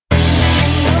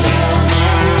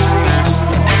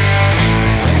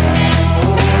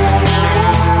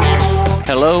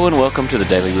Hello and welcome to the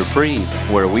Daily Reprieve,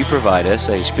 where we provide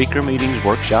essay speaker meetings,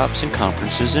 workshops, and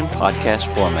conferences in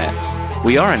podcast format.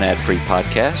 We are an ad-free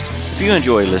podcast. If you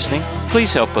enjoy listening,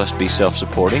 please help us be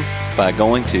self-supporting by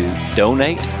going to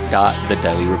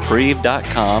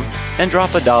donate.thedailyreprieve.com and drop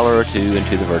 $1 or $2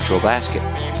 into the virtual basket.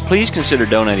 Please consider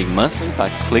donating monthly by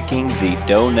clicking the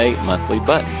Donate Monthly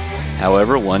button.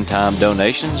 However, one-time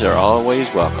donations are always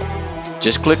welcome.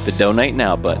 Just click the Donate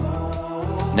Now button.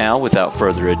 Now, without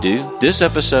further ado, this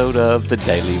episode of the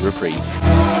Daily Reprieve.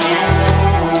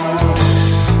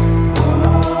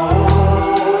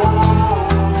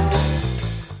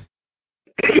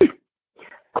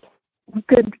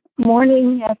 Good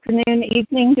morning, afternoon,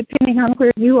 evening, depending on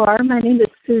where you are. My name is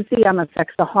Susie. I'm a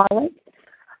sexaholic.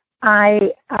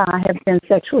 I have been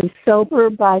sexually sober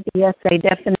by the essay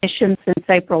definition since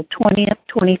April 20th,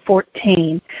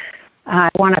 2014.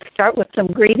 I want to start with some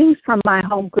greetings from my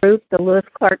home group, the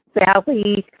Lewis-Clark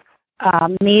Valley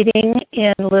meeting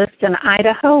in Lewiston,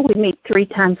 Idaho. We meet 3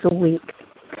 times a week.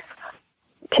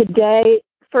 Today,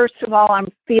 first of all, I'm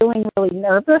feeling really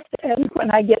nervous, and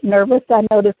when I get nervous, I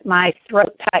notice my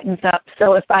throat tightens up.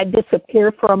 So if I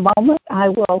disappear for a moment, I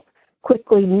will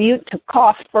quickly mute to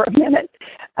cough for a minute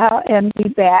and be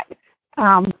back.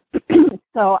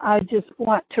 So I just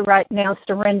want to right now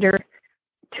surrender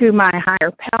to my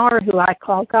higher power, who I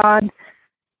call God,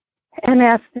 and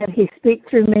ask that He speak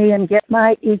through me and get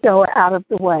my ego out of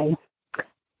the way.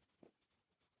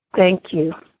 Thank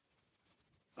you.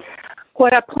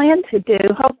 What I plan to do,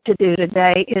 hope to do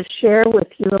today, is share with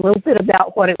you a little bit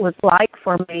about what it was like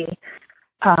for me,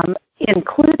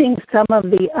 including some of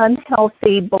the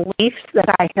unhealthy beliefs that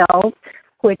I held,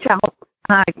 which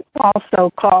I also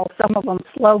call some of them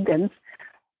slogans,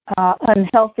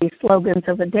 unhealthy slogans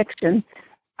of addiction.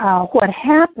 What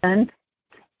happened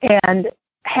and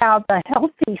how the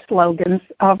healthy slogans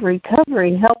of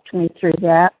recovery helped me through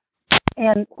that,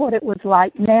 and what it was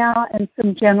like now, and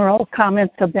some general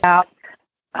comments about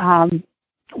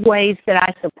ways that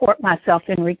I support myself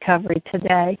in recovery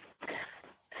today.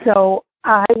 So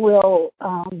I will,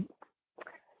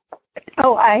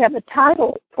 I have a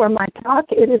title for my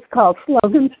talk. It is called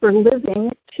Slogans for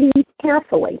Living. Choose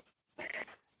Carefully.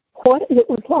 What it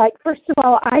was like, first of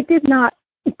all, I did not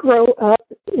grow up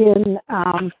in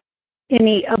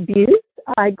any abuse.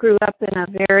 I grew up in a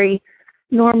very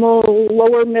normal,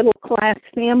 lower middle class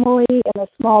family in a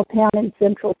small town in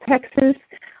central Texas.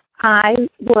 I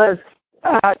was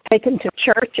taken to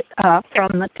church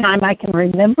from the time I can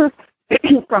remember,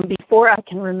 from before I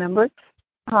can remember.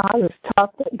 I was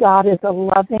taught that God is a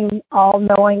loving,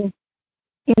 all-knowing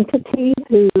entity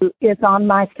who is on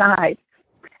my side.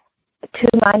 To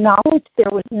my knowledge, there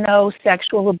was no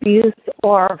sexual abuse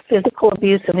or physical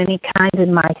abuse of any kind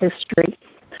in my history.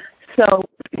 So,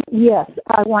 yes,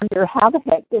 I wonder, how the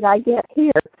heck did I get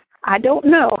here? I don't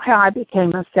know how I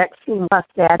became a sex and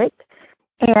lust addict.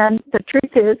 And the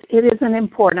truth is, it isn't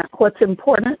important. What's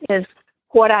important is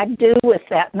what I do with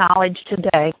that knowledge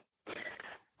today.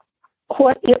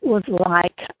 What it was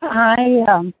like,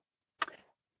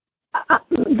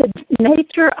 the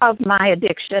nature of my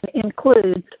addiction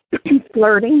includes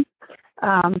flirting,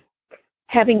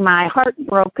 having my heart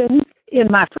broken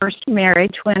in my first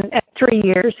marriage when at 3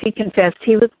 years he confessed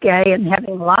he was gay, and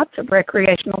having lots of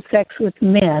recreational sex with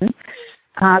men.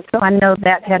 So I know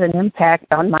that had an impact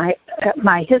on my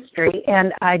history,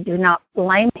 and I do not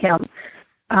blame him.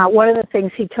 One of the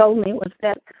things he told me was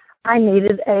that I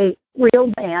needed a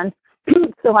real man,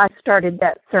 so I started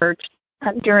that search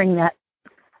during the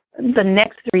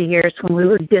next 3 years when we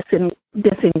were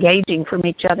disengaging from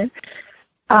each other.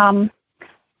 I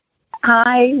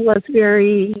was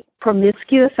very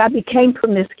promiscuous. I became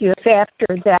promiscuous after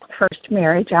that first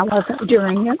marriage. I wasn't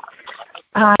during it.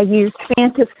 I used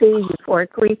fantasy,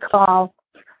 euphoric recall.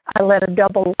 I led a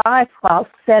double life while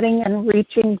setting and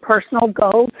reaching personal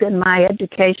goals in my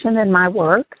education and my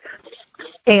work,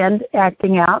 and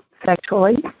acting out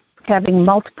sexually, having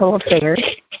multiple affairs.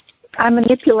 I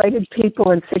manipulated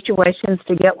people and situations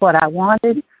to get what I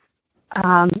wanted.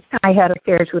 I had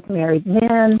affairs with married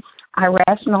men. I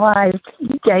rationalized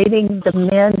dating the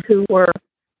men who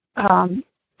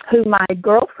my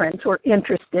girlfriends were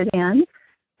interested in,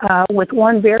 with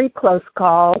one very close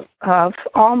call of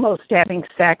almost having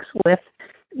sex with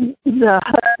the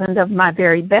husband of my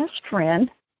very best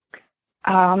friend.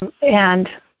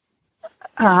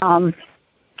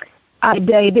 I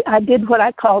did what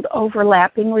I called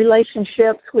overlapping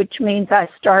relationships, which means I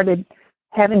started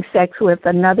having sex with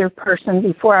another person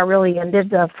before I really ended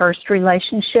the first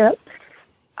relationship.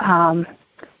 And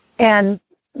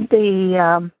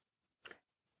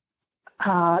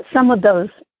some of those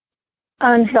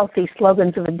unhealthy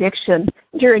slogans of addiction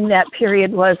during that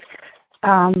period was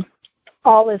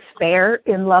all is fair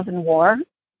in love and war.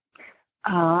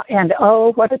 And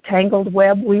oh, what a tangled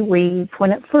web we weave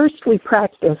when at first we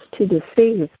practice to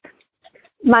deceive.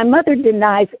 My mother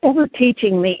denies ever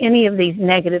teaching me any of these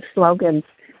negative slogans,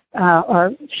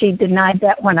 or she denied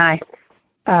that when I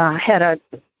had a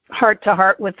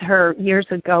heart-to-heart with her years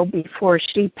ago before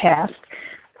she passed.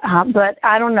 But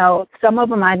I don't know. Some of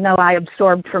them I know I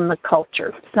absorbed from the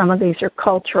culture. Some of these are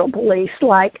cultural beliefs,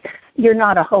 like you're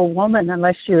not a whole woman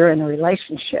unless you're in a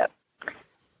relationship.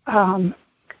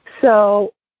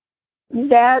 So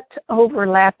that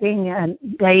overlapping and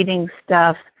dating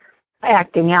stuff,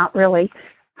 acting out really,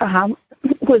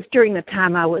 was during the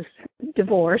time I was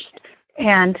divorced,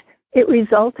 and it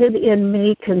resulted in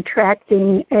me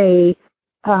contracting a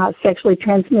sexually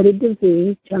transmitted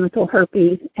disease, genital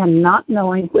herpes, and not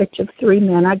knowing which of 3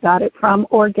 men I got it from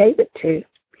or gave it to.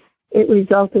 It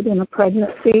resulted in a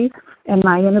pregnancy and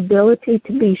my inability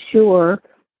to be sure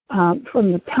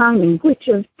from the timing which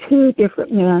of 2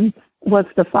 different men was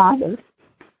the father.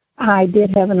 I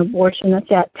did have an abortion at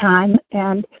that time,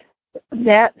 and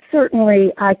that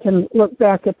certainly I can look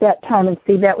back at that time and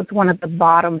see that was one of the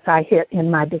bottoms I hit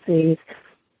in my disease.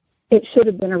 It should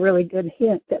have been a really good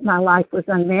hint that my life was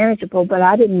unmanageable, but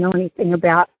I didn't know anything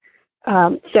about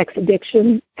sex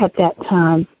addiction at that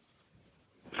time.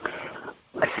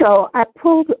 So I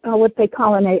pulled what they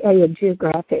call an AA, a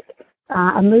geographic.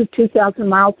 I moved 2,000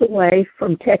 miles away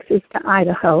from Texas to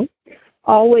Idaho,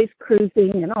 always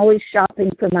cruising and always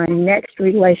shopping for my next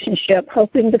relationship,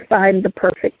 hoping to find the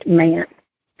perfect man.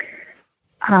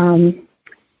 And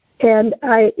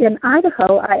in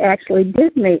Idaho, I actually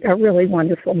did meet a really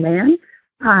wonderful man.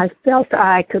 I felt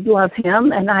I could love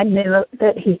him, and I knew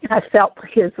that I felt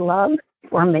his love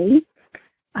for me.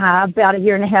 About 1.5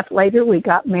 years later, we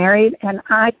got married, and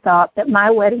I thought that my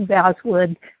wedding vows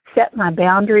would set my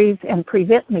boundaries and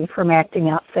prevent me from acting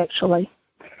out sexually.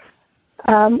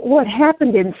 What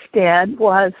happened instead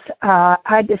was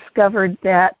I discovered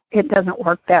that it doesn't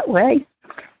work that way.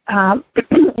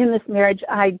 In this marriage,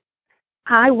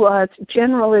 I was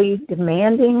generally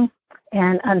demanding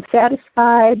and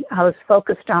unsatisfied. I was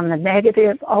focused on the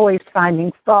negative, always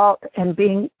finding fault and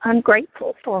being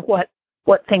ungrateful for what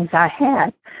things I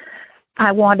had.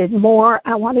 I wanted more.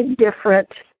 I wanted different.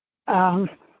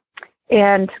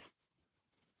 And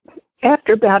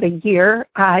after about 1 year,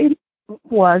 I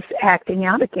was acting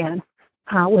out again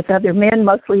with other men.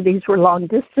 Mostly these were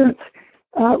long-distance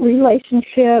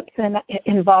relationships, and it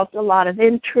involved a lot of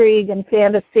intrigue and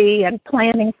fantasy and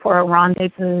planning for a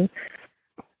rendezvous.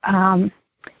 And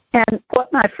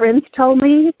what my friends told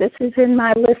me, this is in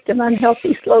my list of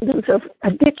unhealthy slogans of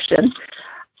addiction,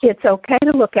 it's okay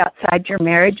to look outside your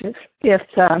marriage if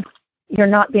you're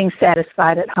not being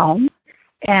satisfied at home,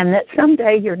 and that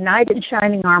someday your knight in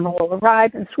shining armor will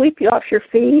arrive and sweep you off your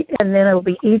feet, and then it'll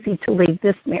be easy to leave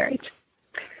this marriage.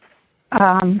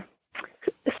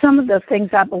 Some of the things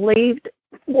I believed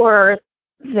were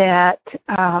that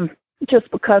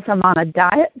just because I'm on a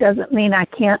diet doesn't mean I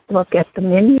can't look at the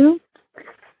menu,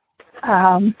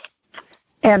 and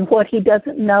what he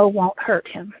doesn't know won't hurt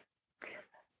him.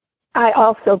 I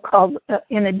also called,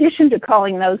 in addition to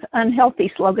calling those unhealthy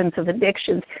slogans of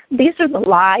addictions, these are the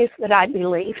lies that I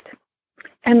believed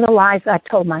and the lies I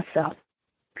told myself.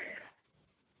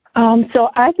 So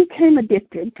I became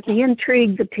addicted to the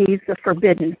intrigue, the tease, the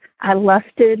forbidden. I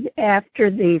lusted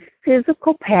after the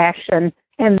physical passion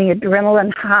and the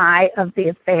adrenaline high of the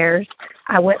affairs.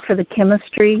 I went for the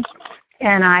chemistry,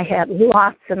 and I had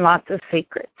lots and lots of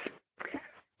secrets.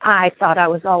 I thought I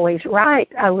was always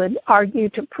right. I would argue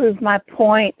to prove my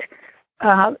point,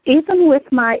 even with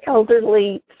my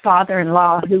elderly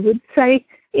father-in-law, who would say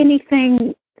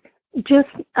anything just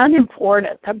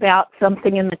unimportant about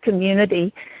something in the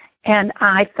community. And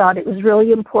I thought it was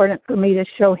really important for me to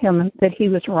show him that he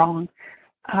was wrong.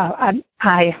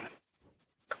 I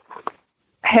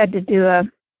had to do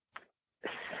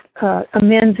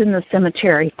amends in the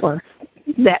cemetery for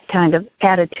that kind of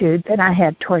attitude that I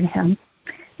had toward him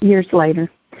years later.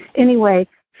 Anyway,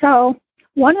 so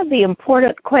one of the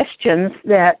important questions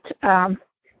that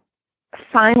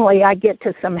finally I get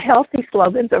to some healthy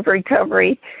slogans of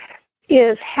recovery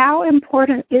is, how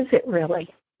important is it really?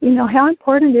 You know, how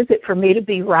important is it for me to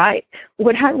be right?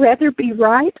 Would I rather be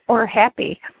right or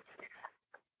happy?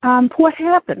 What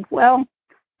happened? Well,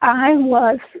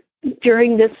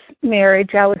 during this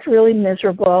marriage, I was really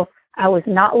miserable. I was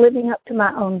not living up to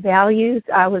my own values.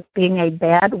 I was being a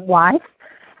bad wife.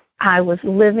 I was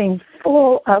living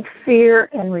full of fear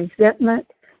and resentment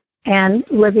and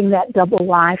living that double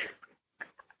life.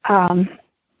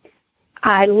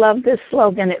 I love this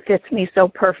slogan. It fits me so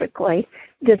perfectly.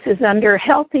 This is under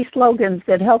healthy slogans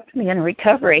that helped me in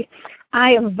recovery.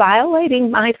 I am violating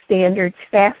my standards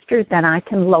faster than I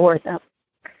can lower them.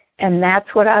 And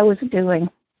that's what I was doing.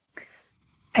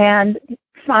 And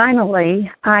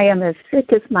finally, I am as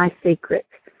sick as my secrets.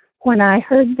 When I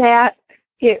heard that,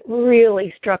 it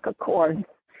really struck a chord.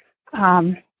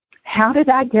 How did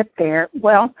I get there?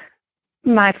 Well,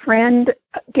 my friend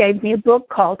gave me a book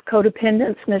called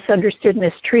Codependence, Misunderstood,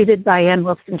 Mistreated by Ann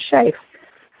Wilson Schaaf.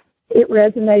 It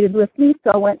resonated with me,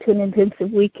 so I went to an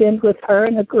intensive weekend with her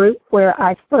in a group where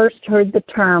I first heard the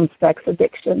term sex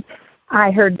addiction. I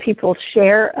heard people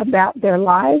share about their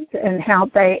lives and how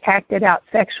they acted out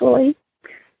sexually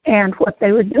and what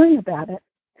they were doing about it.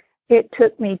 It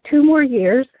took me 2 more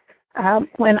years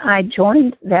when I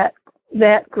joined that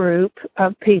group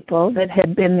of people that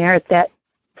had been there at that,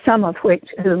 some of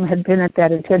whom had been at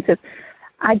that intensive.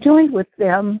 I joined with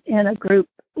them in a group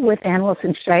with Ann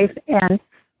Wilson Schaaf, and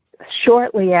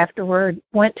shortly afterward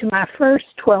went to my first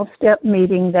 12-step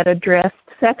meeting that addressed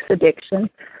sex addiction.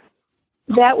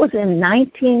 That was in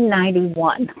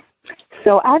 1991.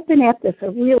 So I've been at this a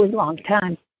really long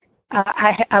time.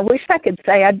 I wish I could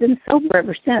say I've been sober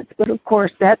ever since, but of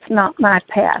course that's not my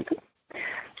path.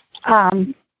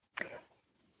 And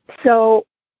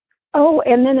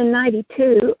then in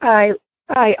 92, I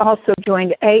also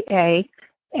joined AA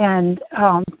and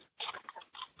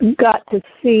got to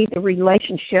see the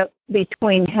relationship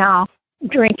between how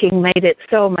drinking made it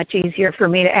so much easier for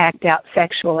me to act out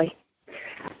sexually.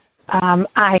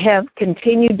 I have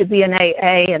continued to be in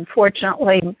AA, and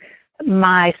fortunately,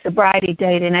 my sobriety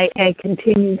date in AA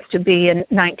continues to be in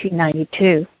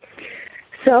 1992.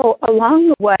 So along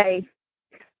the way,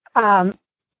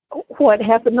 what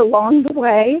happened along the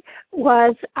way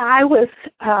was I was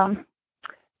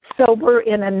sober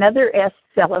in another S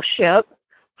fellowship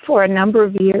for a number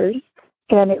of years,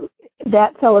 and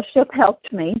that fellowship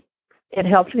helped me. It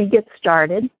helped me get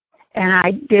started, and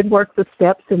I did work the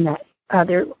steps in that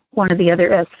one of the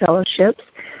other S fellowships.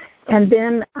 And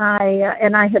then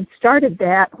I had started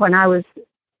that when I was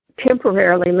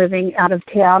temporarily living out of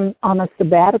town on a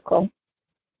sabbatical.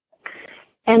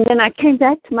 And then I came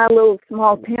back to my little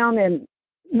small town in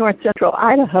north central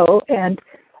Idaho, and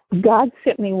God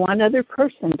sent me one other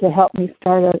person to help me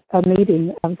start a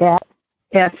meeting of that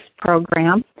S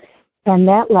program. And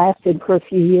that lasted for a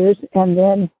few years, and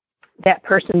then that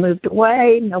person moved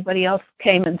away. Nobody else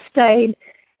came and stayed.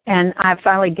 And I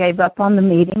finally gave up on the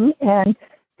meeting and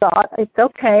thought, it's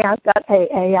okay, I've got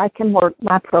AA, I can work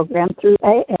my program through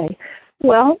AA.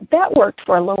 Well, that worked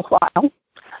for a little while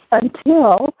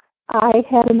until I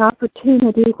had an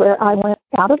opportunity where I went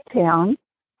out of town,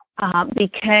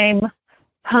 became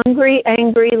hungry,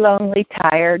 angry, lonely,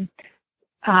 tired.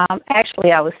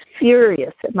 Actually, I was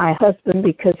furious at my husband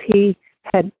because he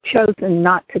had chosen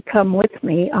not to come with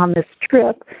me on this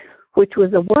trip, which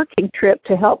was a working trip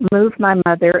to help move my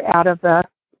mother out of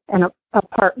an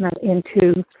apartment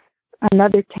into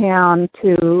another town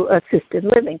to assisted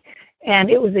living. And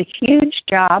it was a huge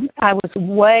job. I was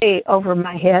way over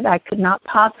my head. I could not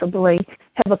possibly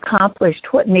have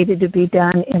accomplished what needed to be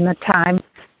done in the time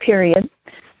period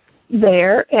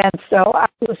there. And so I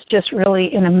was just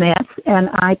really in a mess, and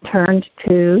I turned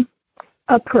to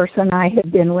a person I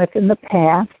had been with in the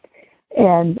past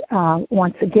and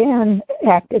once again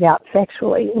acted out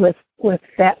sexually with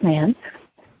that man.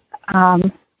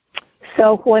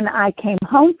 So when I came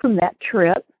home from that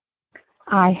trip,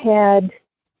 I had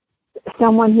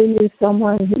someone who knew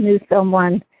someone who knew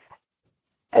someone.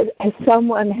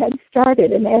 Someone had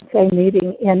started an SA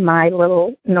meeting in my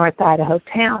little North Idaho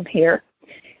town here,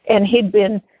 and he'd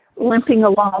been limping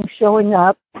along, showing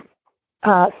up,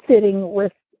 sitting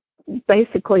with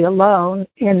basically alone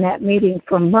in that meeting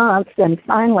for months, and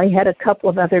finally had a couple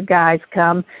of other guys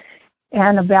come.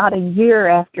 And about a year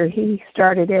after he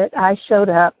started it, I showed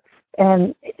up,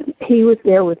 and he was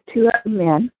there with 2 other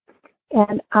men.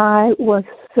 And I was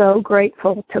so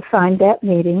grateful to find that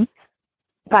meeting.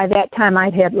 By that time,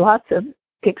 I'd had lots of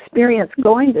experience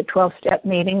going to 12-step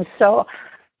meetings, so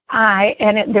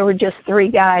there were just 3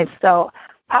 guys, so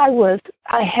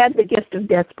I had the gift of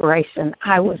desperation.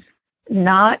 I was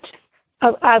not,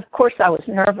 of course I was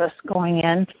nervous going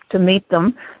in to meet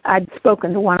them. I'd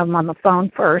spoken to one of them on the phone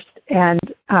first, and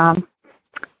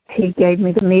he gave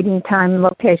me the meeting time and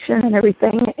location and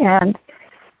everything, and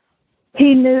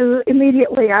he knew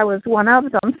immediately I was one of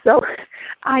them, so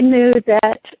I knew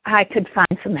that I could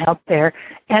find some help there,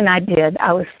 and I did.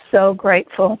 I was so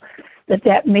grateful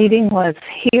that meeting was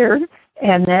here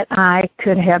and that I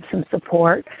could have some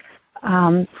support.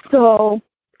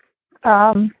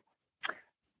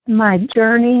 my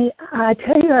journey, I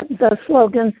tell you the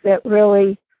slogans that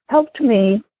really helped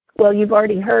me. Well, you've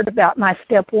already heard about my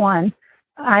step one.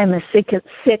 I am as sick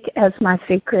as my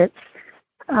secrets.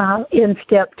 In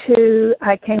step two,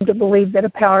 I came to believe that a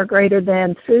power greater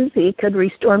than Susie could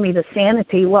restore me to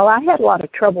sanity. Well, I had a lot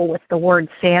of trouble with the word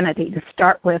sanity to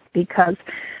start with because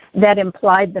that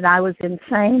implied that I was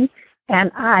insane,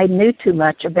 and I knew too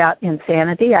much about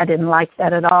insanity. I didn't like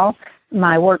that at all.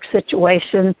 My work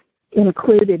situation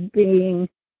included being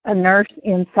a nurse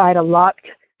inside a locked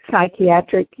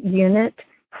psychiatric unit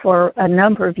for a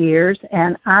number of years,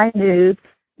 and I knew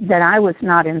that I was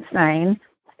not insane.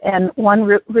 And one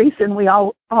reason we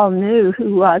all knew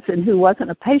who was and who wasn't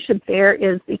a patient there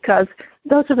is because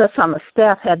those of us on the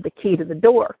staff had the key to the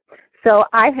door. So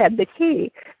I had the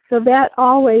key. So that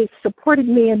always supported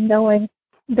me in knowing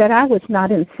that I was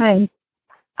not insane.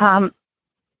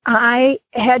 I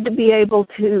had to be able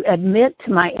to admit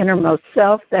to my innermost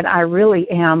self that I really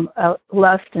am a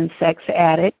lust and sex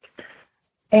addict,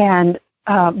 and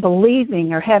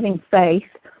believing or having faith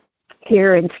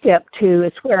here in step two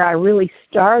is where I really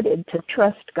started to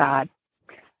trust God.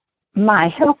 My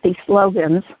healthy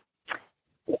slogans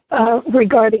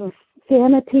regarding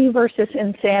sanity versus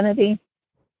insanity,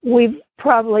 we've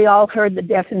probably all heard the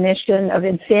definition of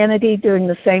insanity, doing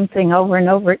the same thing over and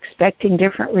over, expecting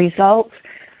different results.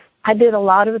 I did a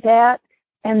lot of that,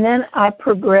 and then I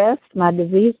progressed, my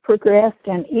disease progressed,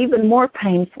 and even more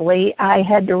painfully, I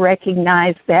had to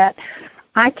recognize that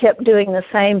I kept doing the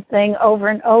same thing over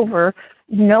and over,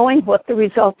 knowing what the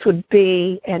results would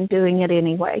be and doing it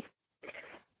anyway.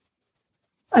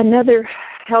 Another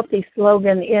healthy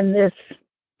slogan in this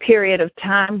period of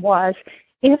time was,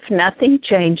 if nothing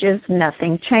changes,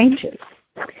 nothing changes.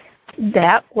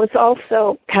 That was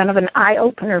also kind of an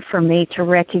eye-opener for me to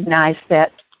recognize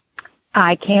that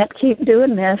I can't keep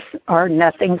doing this or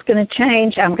nothing's going to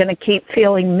change. I'm going to keep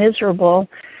feeling miserable.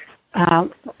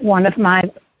 One of my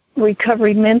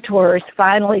recovery mentors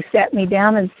finally sat me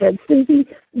down and said, Susie,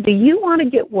 do you want to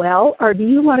get well or do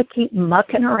you want to keep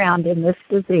mucking around in this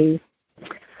disease?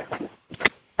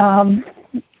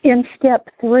 In step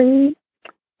three,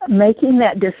 making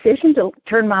that decision to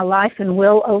turn my life and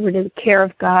will over to the care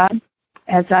of God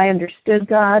as I understood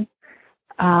God.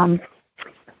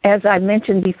 As I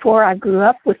mentioned before, I grew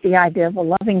up with the idea of a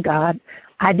loving God.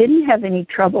 I didn't have any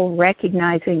trouble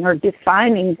recognizing or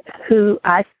defining who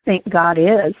I think God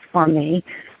is for me.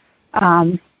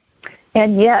 And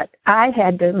yet I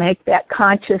had to make that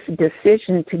conscious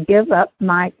decision to give up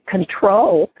my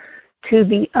control to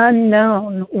the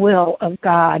unknown will of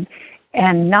God,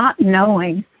 and not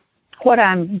knowing what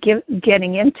I'm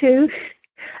getting into.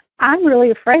 I'm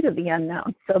really afraid of the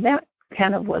unknown. So that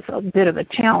kind of was a bit of a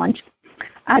challenge.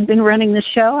 I'd been running the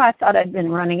show. I thought I'd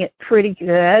been running it pretty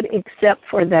good, except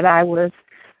for that I was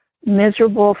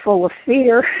miserable, full of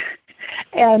fear,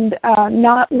 and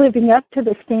not living up to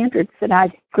the standards that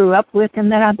I grew up with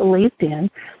and that I believed in,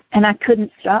 and I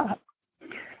couldn't stop.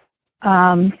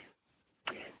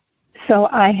 So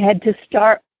I had to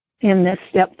start in this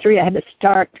step three. I had to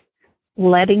start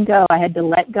letting go. I had to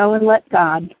let go and let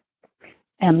God,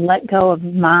 and let go of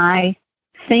my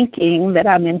thinking that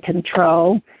I'm in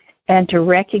control, and to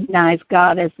recognize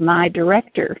God as my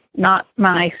director, not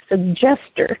my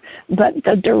suggester, but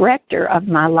the director of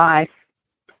my life.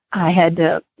 I had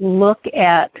to look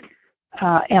at,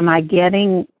 am I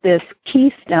getting this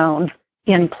keystone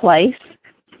in place?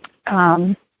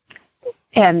 And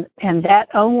that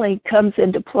only comes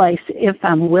into place if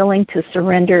I'm willing to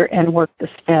surrender and work the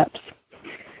steps.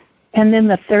 And then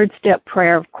the third step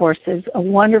prayer, of course, is a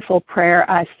wonderful prayer.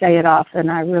 I say it often.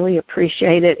 I really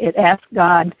appreciate it. It asks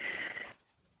God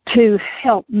to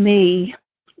help me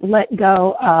let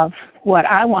go of what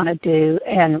I want to do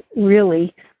and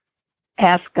really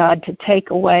ask God to take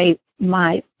away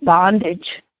my bondage,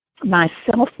 my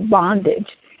self-bondage.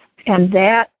 And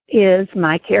that is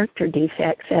my character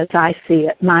defects as I see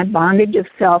it. My bondage of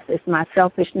self is my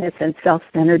selfishness and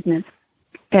self-centeredness,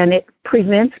 and it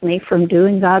prevents me from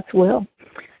doing God's will.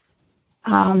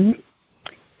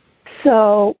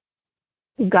 So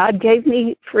God gave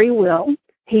me free will.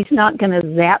 He's not going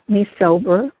to zap me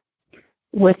sober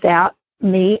without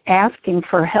me asking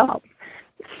for help.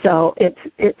 So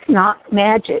it's not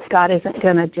magic. God isn't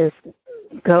going to just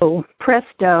go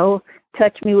presto,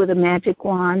 touch me with a magic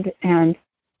wand and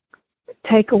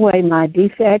take away my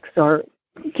defects or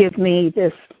give me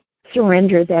this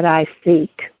surrender that I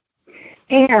seek.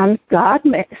 And God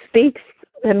speaks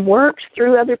and works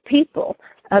through other people,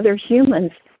 other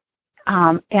humans.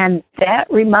 And that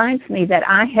reminds me that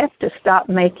I have to stop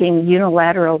making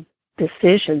unilateral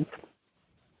decisions.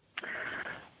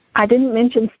 I didn't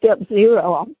mention step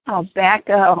 0. I'll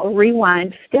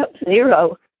rewind. Step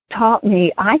 0 taught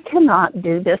me I cannot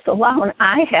do this alone.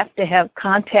 I have to have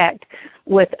contact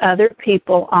with other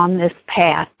people on this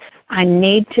path. I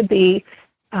need to be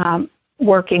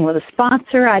working with a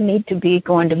sponsor. I need to be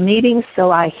going to meetings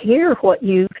so I hear what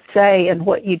you say and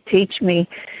what you teach me.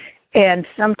 And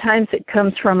sometimes it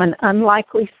comes from an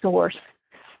unlikely source,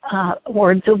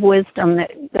 words of wisdom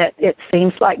that it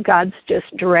seems like God's just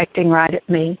directing right at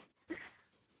me.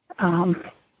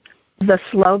 The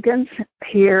slogans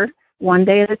here, one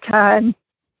day at a time,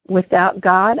 without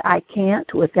God, I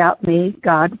can't. Without me,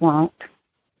 God won't.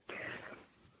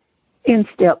 In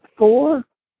step 4,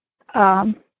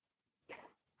 I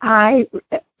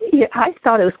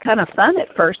thought it was kind of fun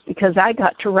at first because I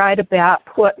got to write about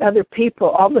what other people,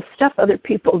 all the stuff other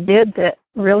people did that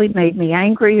really made me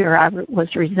angry or I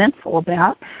was resentful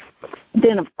about.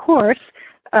 Then, of course,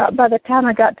 by the time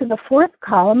I got to the 4th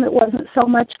column, it wasn't so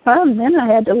much fun. Then I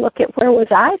had to look at where was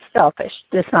I selfish,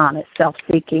 dishonest,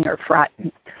 self-seeking, or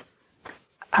frightened.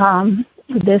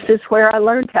 This is where I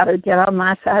learned how to get on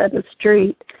my side of the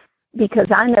street, because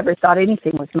I never thought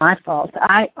anything was my fault.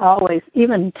 I always,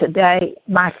 even today,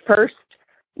 my first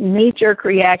knee-jerk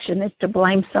reaction is to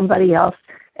blame somebody else.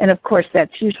 And, of course,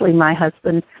 that's usually my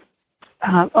husband.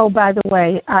 By the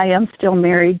way, I am still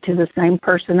married to the same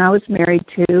person I was married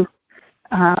to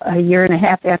a year and a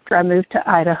half after I moved to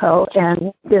Idaho.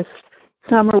 And this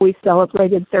summer we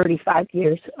celebrated 35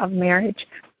 years of marriage.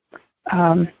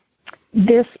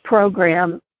 This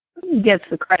program gets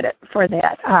the credit for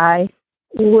that. I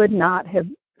would not have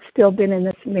still been in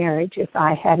this marriage if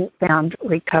I hadn't found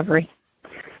recovery.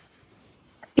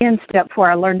 In step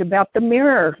 4, I learned about the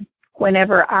mirror.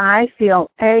 Whenever I feel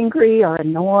angry or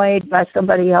annoyed by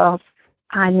somebody else,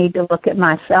 I need to look at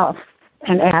myself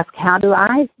and ask, how do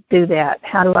I do that?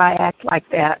 How do I act like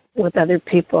that with other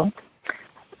people?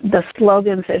 The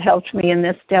slogans that helped me in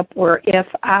this step were, if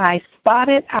I spot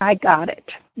it, I got it.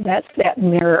 That's that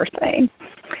mirror thing.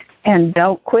 And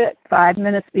don't quit 5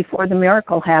 minutes before the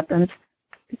miracle happens,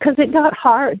 because it got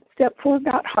hard. Step 4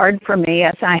 got hard for me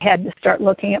as I had to start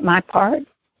looking at my part.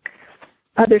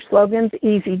 Other slogans,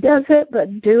 easy does it,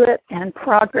 but do it, and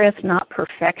progress, not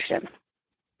perfection.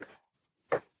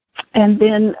 And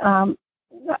then,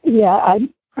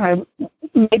 I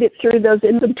made it through those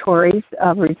inventories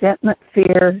of resentment,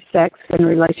 fear, sex, and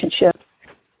relationships.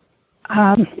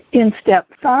 In step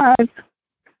 5,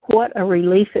 what a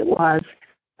relief it was.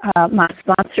 My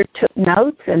sponsor took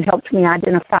notes and helped me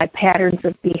identify patterns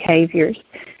of behaviors.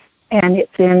 And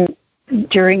it's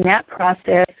during that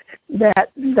process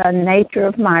that the nature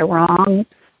of my wrong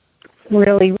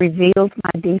really revealed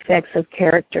my defects of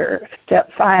character. Step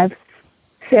 5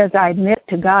 says I admit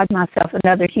to God, myself, and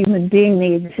other human being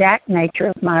the exact nature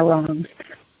of my wrongs.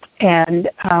 And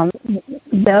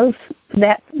the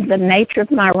nature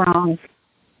of my wrongs,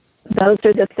 those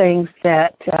are the things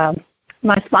that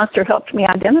my sponsor helped me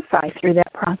identify through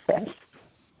that process.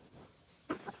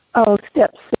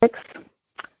 Step 6,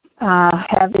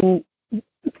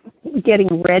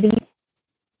 getting ready,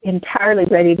 entirely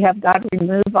ready to have God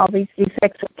remove all these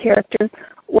defects of character.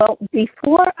 Well,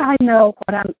 before I know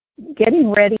what I'm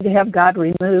getting ready to have God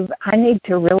remove, I need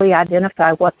to really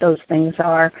identify what those things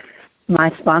are.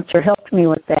 My sponsor helped me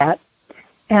with that.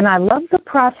 And I love the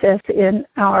process in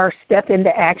our Step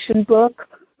into Action book,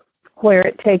 where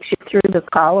it takes you through the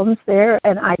columns there,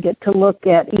 and I get to look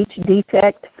at each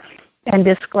defect and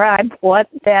describe what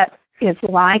that is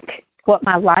like, what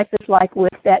my life is like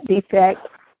with that defect,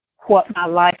 what my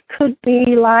life could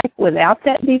be like without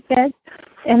that defect,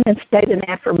 and then state an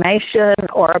affirmation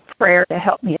or a prayer to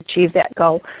help me achieve that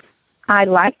goal. I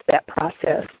liked that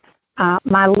process.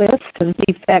 My list of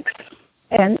defects,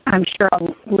 and I'm sure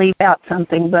I'll leave out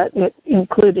something, but it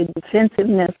included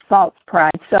defensiveness, false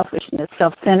pride, selfishness,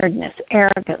 self-centeredness,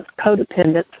 arrogance,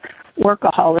 codependence,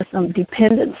 workaholism,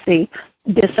 dependency,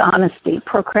 dishonesty,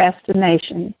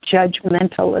 procrastination,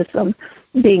 judgmentalism,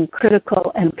 being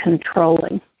critical and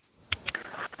controlling.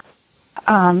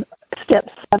 Step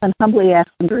 7, humbly ask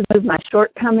Him to remove my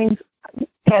shortcomings.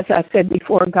 As I said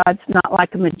before, God's not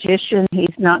like a magician.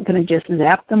 He's not going to just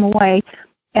zap them away.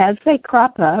 As they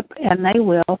crop up, and they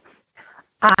will,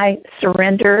 I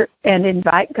surrender and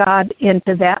invite God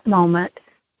into that moment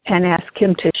and ask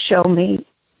Him to show me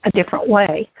a different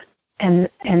way. And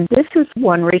this is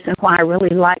one reason why I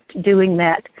really liked doing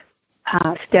that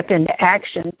Step into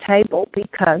Action table,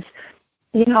 because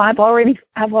I've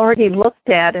already looked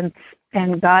at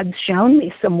and God's shown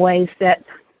me some ways that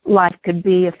life could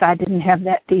be if I didn't have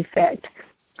that defect.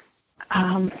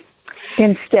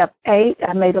 In Step 8,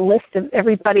 I made a list of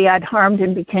everybody I'd harmed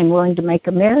and became willing to make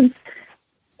amends.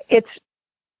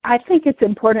 I think it's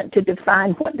important to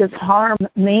define what does harm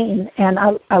mean, and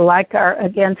I like our,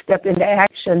 again, step into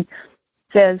action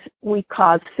says we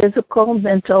cause physical,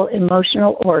 mental,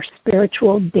 emotional, or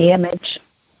spiritual damage,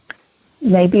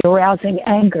 maybe arousing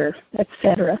anger,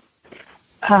 etc.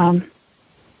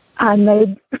 I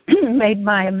made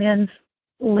my amends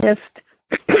list,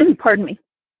 pardon me,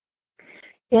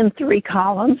 in 3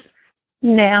 columns,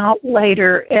 now,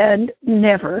 later, and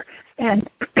never. And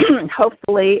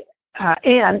hopefully,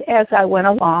 and as I went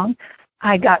along,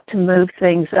 I got to move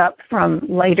things up from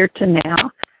later to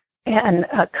now. And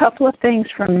a couple of things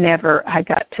from never I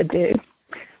got to do.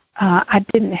 I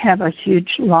didn't have a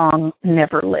huge, long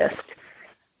never list.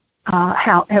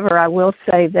 However, I will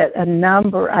say that I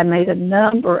made a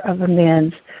number of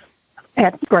amends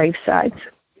at gravesides.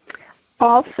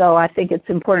 Also, I think it's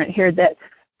important here that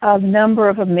a number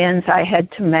of amends I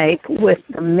had to make with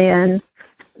the men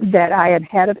that I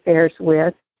had affairs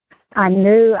with. I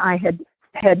knew I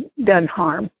had done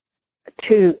harm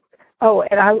to. Oh,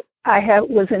 and I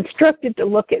was instructed to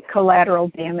look at collateral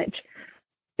damage.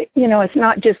 You know, it's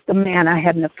not just the man I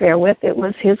had an affair with; it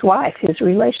was his wife, his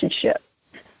relationship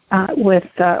with,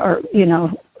 or you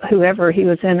know, whoever he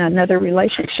was in another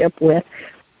relationship with.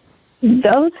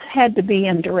 Those had to be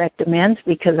indirect amends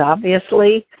because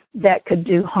obviously that could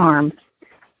do harm.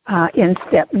 In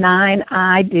step 9,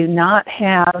 I do not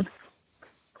have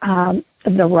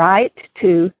the right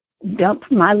to dump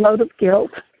my load of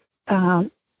guilt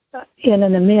in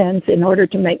an amends in order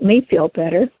to make me feel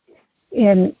better.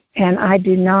 And I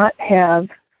do not have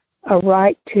a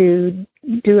right to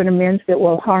do an amends that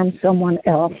will harm someone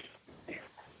else.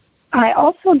 I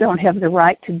also don't have the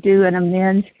right to do an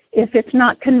amends if it's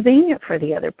not convenient for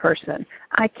the other person.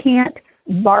 I can't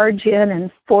barge in and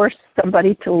force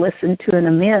somebody to listen to an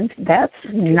amends. That's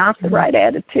not the right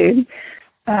attitude.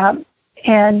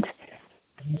 And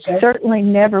certainly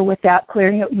never without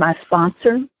clearing it with my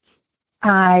sponsor.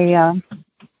 I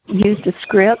used a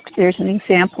script. There's an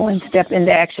example in Step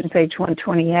Into Action, page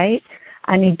 128.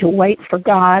 I need to wait for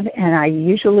God, and I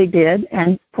usually did.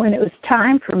 And when it was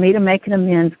time for me to make an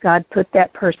amends, God put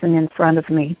that person in front of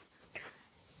me.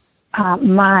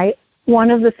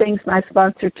 One of the things my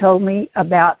sponsor told me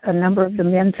about a number of the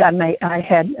amends I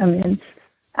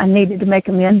needed to make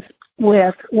amends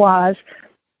with was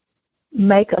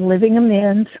make a living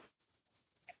amends.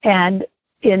 And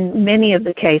in many of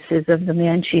the cases of the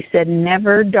men, she said,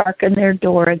 never darken their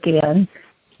door again,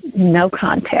 no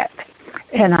contact.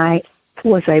 And I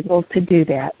was able to do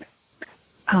that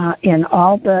in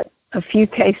all but a few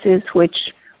cases, which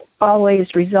always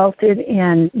resulted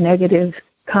in negative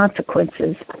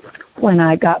consequences when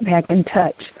I got back in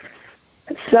touch.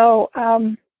 So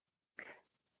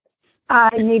I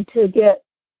need to get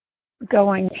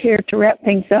going here to wrap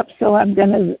things up, so I'm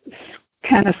going to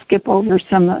kind of skip over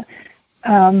some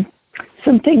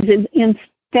things. In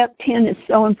Step 10, it's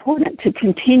so important to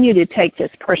continue to take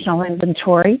this personal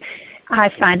inventory.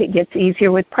 I find it gets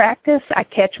easier with practice. I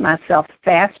catch myself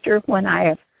faster when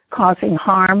I am causing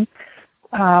harm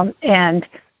and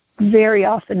very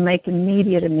often make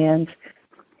immediate amends.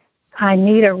 I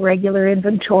need a regular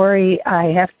inventory. I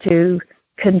have to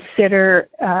consider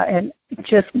and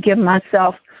just give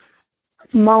myself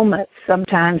moments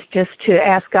sometimes just to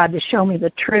ask God to show me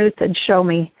the truth and show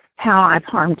me how I've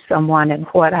harmed someone and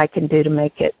what I can do to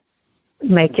make it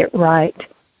right.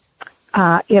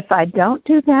 If I don't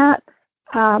do that,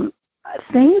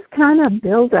 things kind of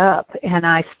build up and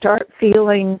I start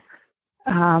feeling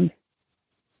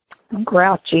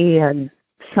grouchy and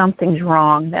something's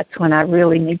wrong. That's when I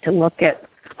really need to look at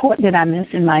what did I miss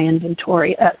in my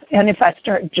inventory. And if I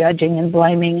start judging and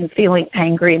blaming and feeling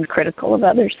angry and critical of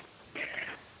others.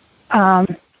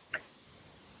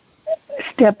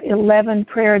 Step 11,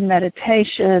 prayer and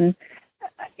meditation.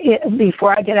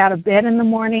 Before I get out of bed in the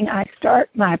morning, I start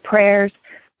my prayers.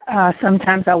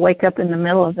 Sometimes I wake up in the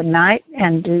middle of the night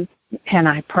and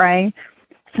I pray.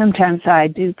 Sometimes I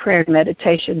do prayer and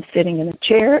meditation sitting in a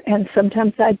chair, and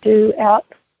sometimes I do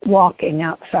walking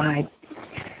outside.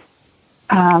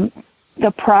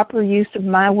 The proper use of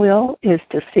my will is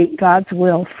to seek God's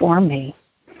will for me.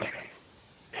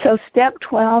 So step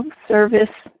 12, service,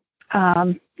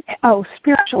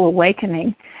 spiritual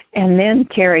awakening, and then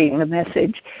carrying the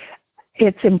message.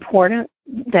 It's important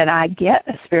that I get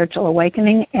a spiritual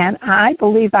awakening, and I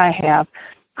believe I have.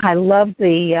 I love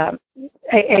the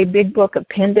a Big Book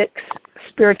Appendix,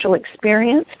 Spiritual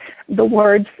Experience. The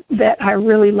words that I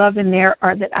really love in there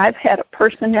are that I've had a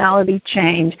personality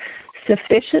change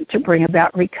sufficient to bring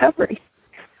about recovery.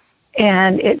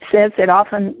 And it says that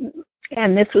often,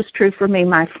 and this was true for me,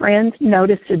 my friends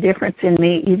noticed a difference in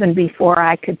me even before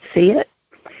I could see it.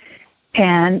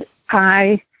 And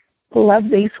I love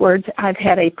these words. I've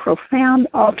had a profound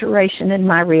alteration in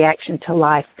my reaction to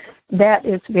life. That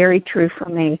is very true for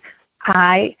me.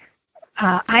 I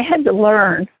had to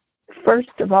learn, first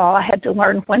of all, I had to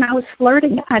learn when I was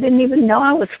flirting. I didn't even know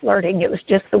I was flirting. It was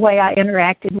just the way I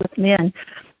interacted with men.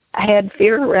 I had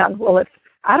fear around, well, if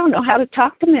I don't know how to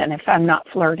talk to men if I'm not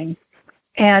flirting.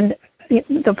 And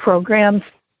the program's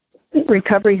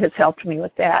recovery has helped me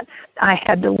with that. I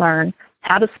had to learn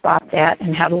how to spot that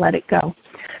and how to let it go.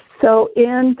 So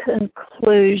in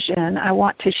conclusion, I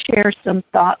want to share some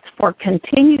thoughts for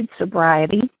continued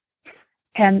sobriety.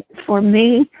 And for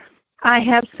me, I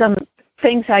have some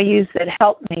things I use that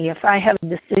help me. If I have a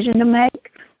decision to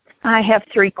make, I have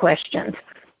 3 questions.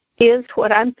 Is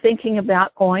what I'm thinking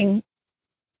about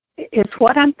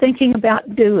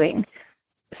doing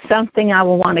something I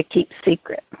will want to keep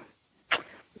secret?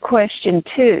 Question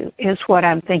 2, is what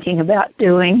I'm thinking about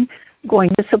doing going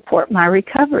to support my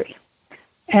recovery?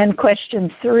 And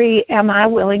question 3, am I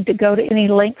willing to go to any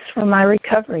lengths for my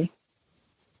recovery?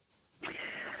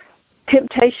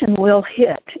 Temptation will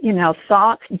hit.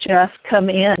 Thoughts just come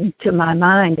into my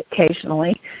mind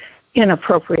occasionally,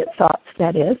 inappropriate thoughts,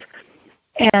 that is.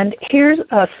 And here's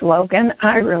a slogan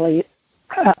I really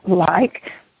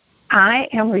like. I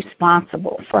am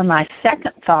responsible for my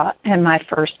second thought and my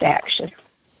first action.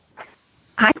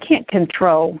 I can't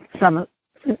control some of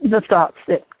the thoughts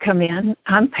that come in.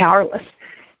 I'm powerless.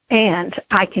 And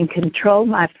I can control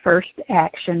my first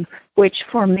action, which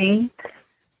for me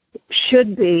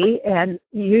should be and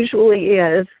usually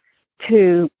is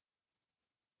to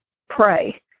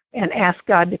pray and ask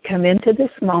God to come into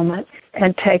this moment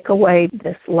and take away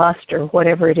this lust or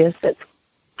whatever it is that's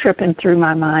tripping through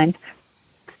my mind,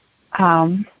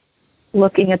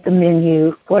 looking at the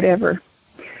menu, whatever.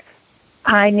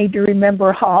 I need to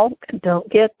remember halt. Don't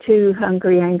get too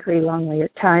hungry, angry, lonely, or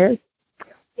tired.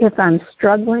 If I'm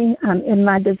struggling, I'm in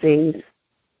my disease.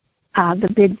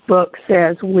 The big book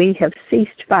says we have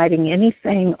ceased fighting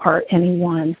anything or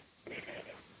anyone.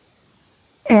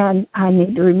 And I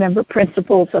need to remember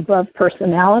principles above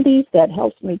personalities. That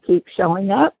helps me keep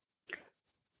showing up.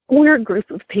 We're a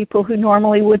group of people who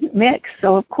normally wouldn't mix,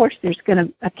 so of course there's going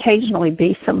to occasionally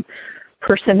be some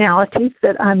personalities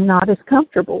that I'm not as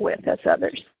comfortable with as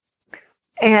others.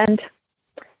 And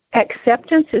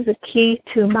acceptance is a key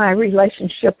to my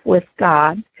relationship with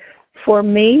God. For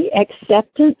me,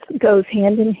 acceptance goes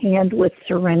hand in hand with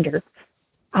surrender.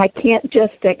 I can't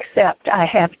just accept. I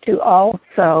have to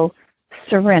also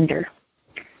surrender.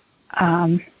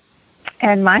 And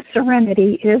my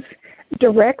serenity is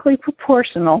directly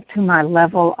proportional to my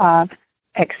level of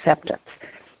acceptance.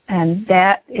 And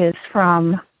that is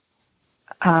from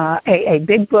a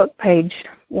big book, page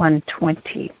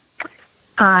 120.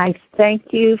 I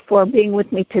thank you for being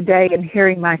with me today and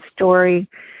hearing my story,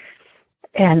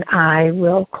 and I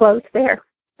will close there.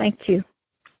 Thank you.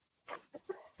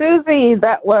 Susie,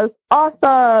 that was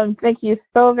awesome. Thank you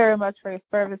so very much for your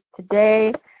service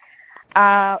today.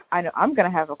 I know I'm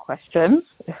going to have a question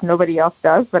if nobody else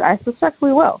does, but I suspect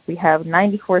we will. We have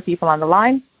 94 people on the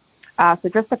line. So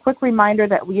just a quick reminder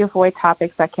that we avoid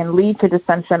topics that can lead to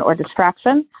dissension or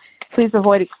distraction. Please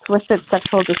avoid explicit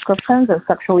sexual descriptions and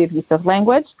sexually abusive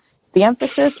language. The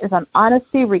emphasis is on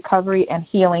honesty, recovery, and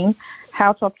healing,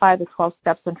 how to apply the 12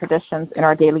 steps and traditions in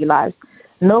our daily lives.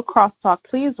 No crosstalk,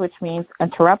 please, which means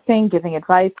interrupting, giving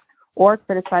advice, or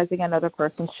criticizing another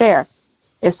person's share.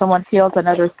 If someone feels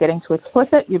another is getting too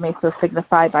explicit, you may so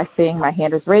signify by saying my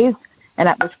hand is raised, and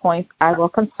at which point I will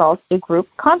consult a group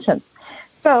conscience.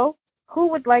 So who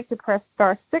would like to press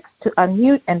star 6 to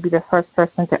unmute and be the first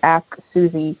person to ask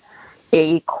Susie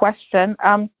a question?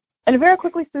 And very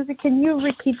quickly, Susie, can you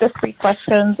repeat the 3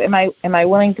 questions? Am I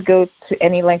willing to go to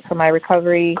any length for my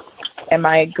recovery? Am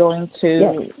I going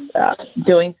to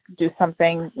do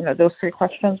something? Those 3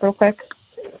 questions real quick.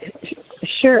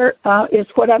 Sure.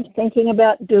 It's what I'm thinking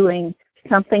about doing,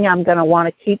 something I'm going to want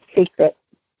to keep secret.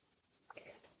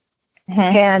 Mm-hmm.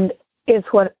 And is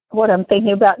what I'm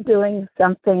thinking about doing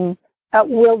something.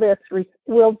 Will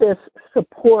this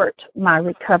support my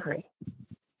recovery?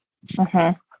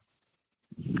 Mm-hmm.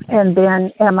 And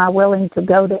then, am I willing to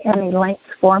go to any lengths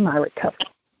for my recovery?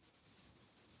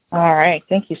 All right.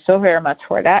 Thank you so very much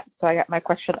for that. So I got my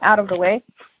question out of the way.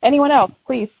 Anyone else,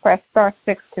 please press star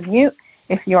 6 to mute.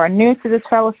 If you are new to this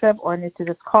fellowship or new to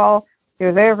this call,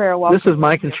 you're very, very welcome. This is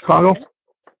Mike in Chicago.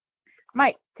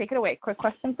 Mike, take it away. Quick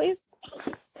question, please.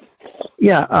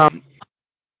 Yeah.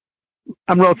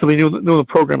 I'm relatively new to the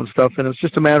program and stuff, and it's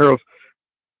just a matter of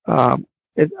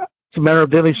it's a matter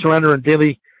of daily surrender and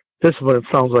daily discipline. It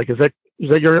sounds like is that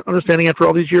your understanding after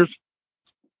all these years?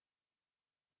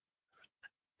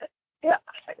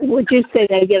 Would you say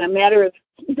that again? A matter of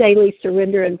daily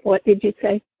surrender, and what did you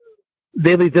say?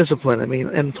 Daily discipline. I mean,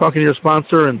 and talking to your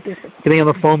sponsor and getting on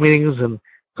the phone meetings and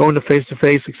going to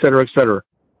face-to-face, et cetera, et cetera.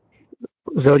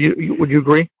 So would you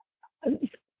agree?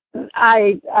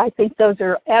 I think those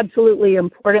are absolutely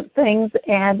important things,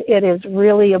 and it is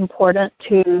really important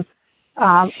to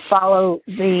follow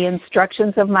the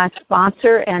instructions of my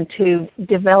sponsor and to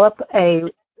develop a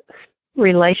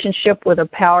relationship with a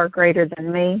power greater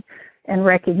than me and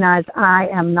recognize I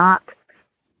am not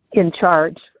in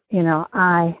charge.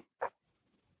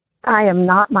 I am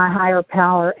not my higher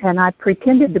power, and I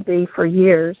pretended to be for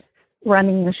years,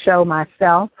 running the show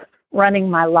myself, running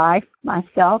my life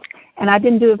myself, and I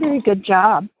didn't do a very good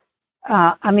job.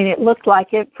 It looked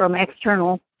like it from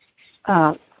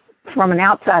from an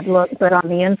outside look, but on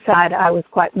the inside I was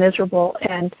quite miserable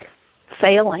and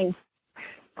failing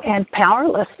and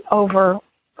powerless over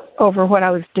what I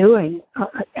was doing,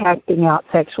 acting out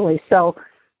sexually. So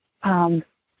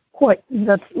what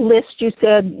the list you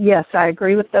said, yes, I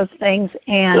agree with those things,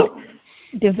 and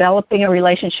developing a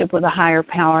relationship with a higher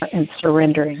power and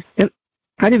surrendering. And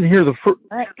I didn't hear the first.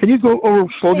 Right. Can you go over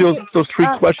slowly those three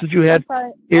questions you had?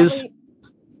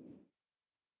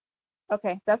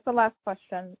 Okay, that's the last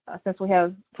question since we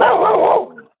have.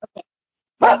 Okay,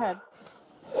 go ahead.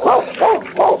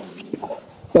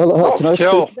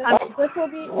 Chill.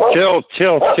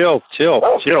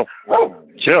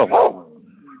 Chill.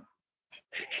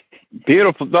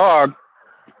 Beautiful dog.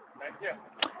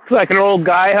 It's like an old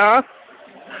guy, huh?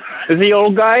 Is he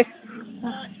old guy?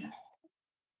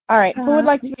 All right. Who would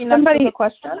like to be next with a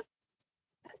question?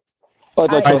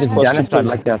 I'd like to ask a question. I'd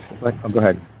like to ask. Go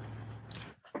ahead.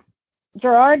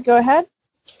 Gerard, go ahead.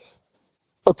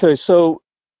 Okay, so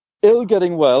ill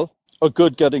getting well, or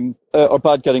good getting, or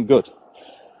bad getting good.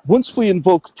 Once we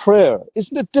invoke prayer,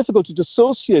 isn't it difficult to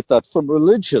dissociate that from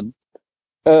religion?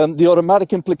 The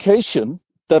automatic implication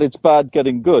that it's bad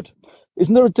getting good.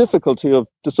 Isn't there a difficulty of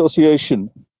dissociation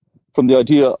from the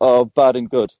idea of bad and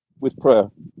good with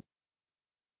prayer?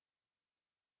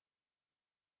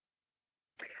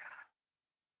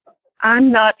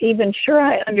 I'm not even sure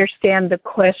I understand the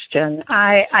question.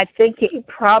 I think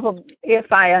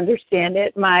if I understand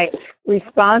it, my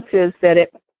response is that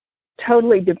it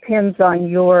totally depends on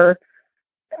your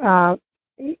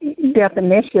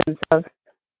definitions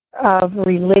of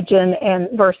religion and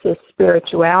versus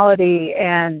spirituality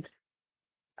and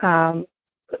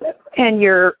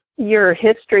your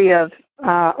history of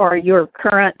or your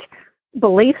current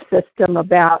belief system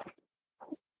about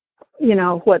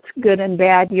what's good and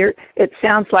bad. It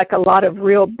sounds like a lot of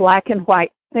real black and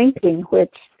white thinking,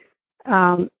 which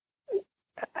I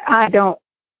don't.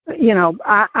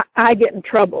 I get in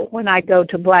trouble when I go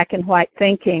to black and white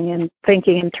thinking and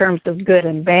thinking in terms of good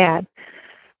and bad.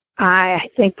 I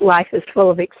think life is full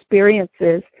of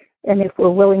experiences, and if we're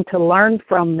willing to learn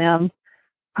from them,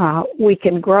 we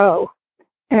can grow.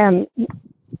 And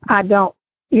I don't,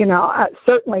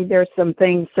 certainly there's some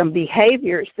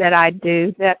behaviors that I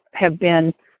do that have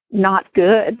been not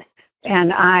good,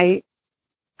 and I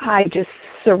just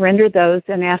surrender those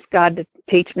and ask God to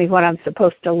teach me what I'm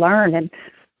supposed to learn and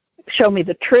show me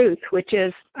the truth, which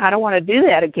is I don't want to do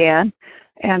that again,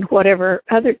 and whatever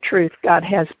other truth God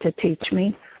has to teach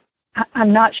me.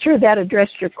 I'm not sure that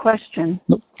addressed your question.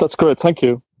 No, that's good. Thank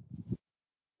you.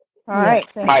 All right.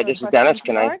 Hi, this is Dennis.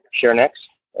 Can I share next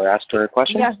or ask her a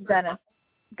question? Yes, Dennis.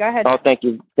 Go ahead. Oh, thank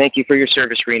you. Thank you for your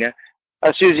service, Rena.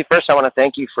 Susie, first I want to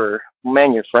thank you for,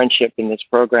 your friendship in this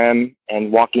program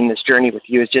and walking this journey with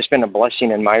you has just been a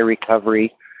blessing in my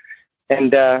recovery.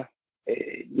 And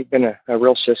you've been a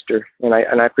real sister, and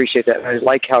I appreciate that. I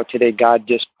like how today God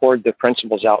just poured the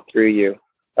principles out through you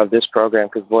of this program,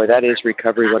 because, boy, that is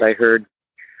recovery, what I heard.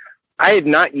 I had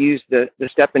not used the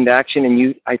step into action,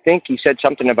 and I think you said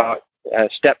something about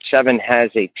step 7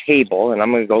 has a table, and I'm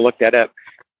going to go look that up.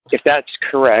 If that's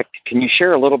correct, can you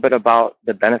share a little bit about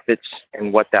the benefits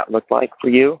and what that looked like for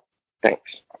you? Thanks.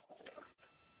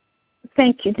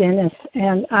 Thank you, Dennis,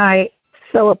 and I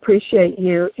so appreciate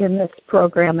you in this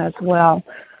program as well.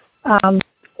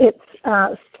 It's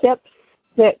step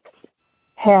 6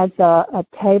 has a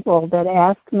table that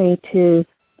asks me to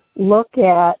look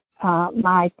at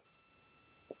my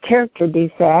character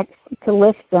defects, to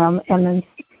list them, and then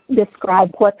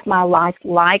describe what's my life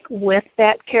like with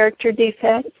that character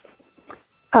defect,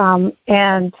 and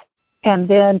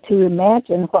then to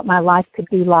imagine what my life could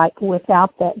be like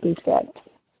without that defect,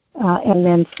 and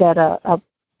then set a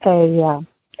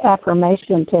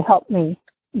affirmation to help me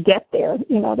get there,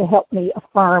 to help me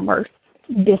affirm or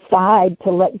decide to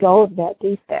let go of that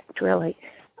defect, really.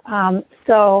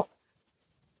 So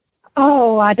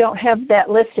Oh, I don't have that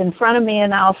list in front of me,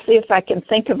 and I'll see if I can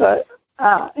think of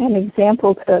an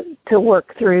example to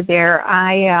work through there.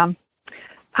 I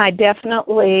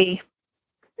definitely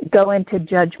go into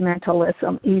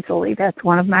judgmentalism easily. That's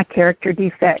one of my character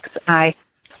defects. I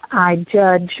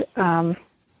judge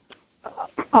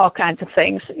all kinds of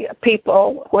things,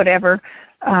 people, whatever,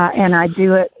 and I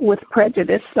do it with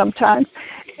prejudice sometimes.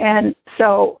 And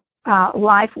so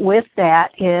life with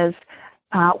that is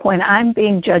when I'm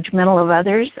being judgmental of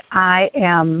others, I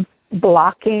am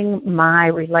blocking my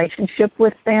relationship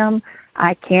with them.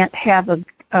 I can't have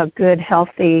a good,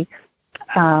 healthy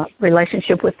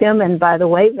relationship with them. And by the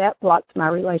way, that blocks my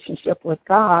relationship with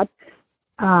God.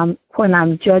 When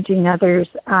I'm judging others,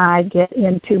 I get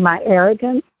into my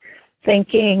arrogance,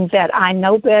 thinking that I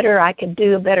know better, I can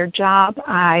do a better job.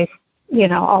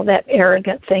 All that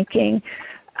arrogant thinking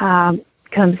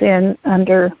comes in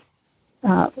under,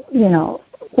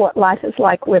 what life is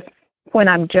like when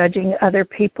I'm judging other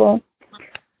people.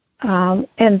 And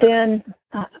then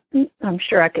I'm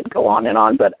sure I could go on and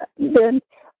on, but then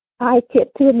I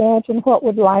get to imagine what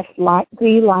would life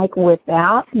be like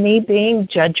without me being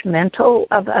judgmental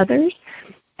of others.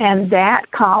 And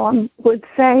that column would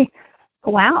say,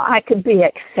 wow, I could be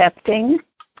accepting.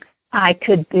 I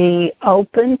could be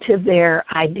open to their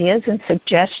ideas and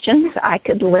suggestions. I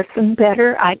could listen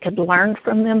better. I could learn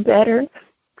from them better.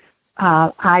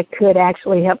 I could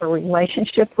actually have a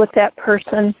relationship with that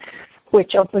person,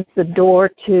 which opens the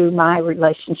door to my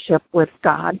relationship with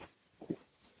God.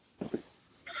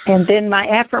 And then my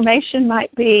affirmation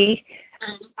might be,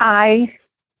 I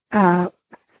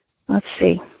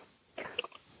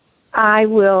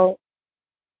will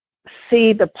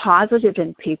see the positive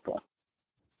in people.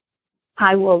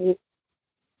 I will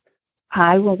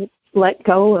let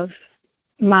go of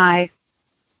my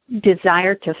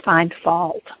desire to find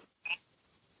fault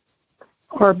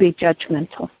or be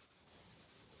judgmental.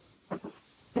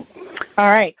 All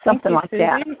right. Something like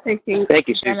that. Thank you,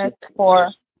 Susie, for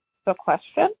the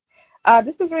question.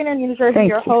 This is Rena in New Jersey,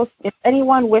 your host. If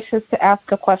anyone wishes to ask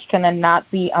a question and not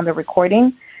be on the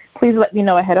recording, please let me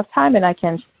know ahead of time, and I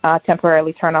can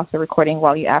temporarily turn off the recording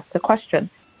while you ask the question.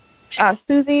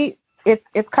 Susie,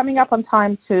 it's coming up on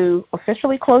time to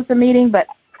officially close the meeting, but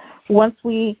once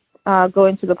we go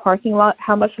into the parking lot,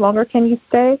 how much longer can you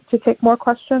stay to take more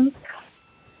questions?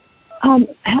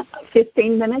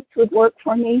 15 minutes would work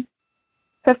for me.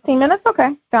 15 minutes? Okay,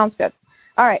 sounds good.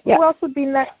 All right, yeah. Who else would be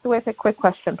next with a quick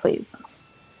question, please?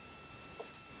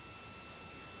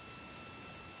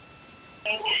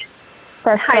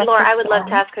 Hi, Laura. I would love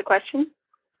to ask a question.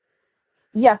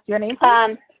 Yes, your name,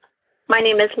 please? My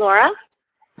name is Laura.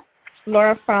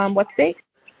 Laura from what state?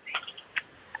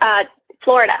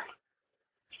 Florida.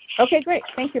 Okay, great.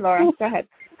 Thank you, Laura. Go ahead.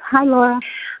 Hi, Laura.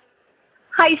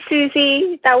 Hi,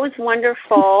 Susie. That was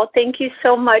wonderful. Thank you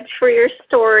so much for your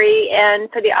story and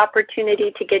for the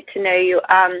opportunity to get to know you.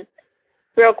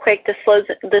 Real quick, the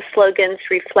slogans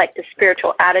reflect the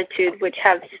spiritual attitude, which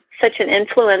has such an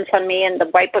influence on me. And the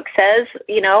White Book says,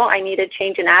 I need a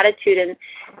change in attitude. And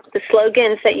the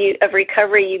slogans of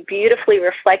recovery, you beautifully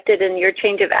reflected in your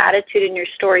change of attitude in your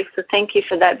story. So thank you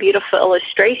for that beautiful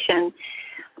illustration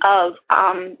of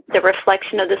the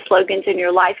reflection of the slogans in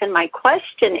your life. And my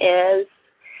question is,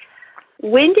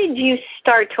 when did you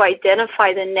start to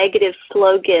identify the negative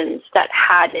slogans that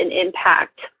had an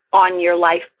impact on your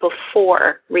life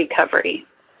before recovery?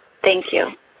 Thank you.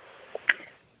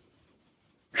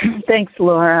 Thanks,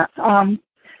 Laura. I'm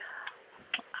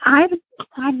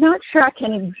not sure I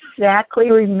can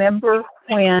exactly remember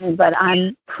when, but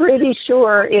I'm pretty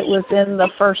sure it was in the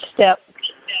first step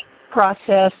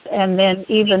process, and then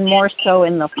even more so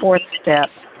in the fourth step.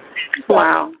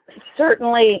 Wow.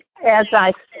 Certainly, as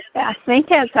I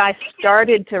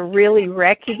started to really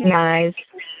recognize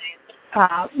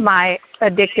my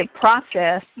addictive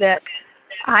process, that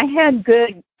I had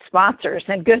good sponsors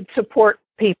and good support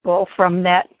people from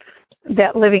that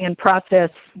Living in Process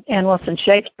and Wilson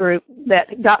Shapes group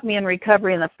that got me in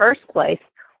recovery in the first place.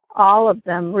 All of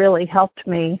them really helped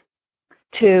me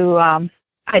to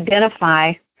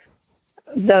identify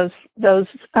those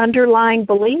underlying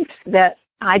beliefs that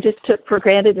I just took for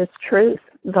granted as truth,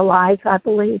 the lies I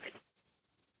believed.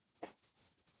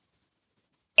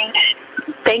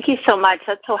 Thank you so much.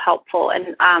 That's so helpful.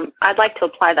 And I'd like to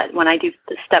apply that when I do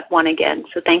the step one again.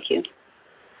 So thank you.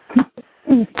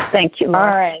 Thank you,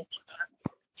 Laura. All right.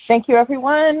 Thank you,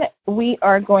 everyone. We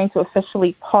are going to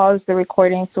officially pause the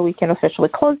recording so we can officially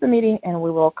close the meeting, and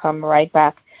we will come right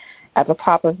back at the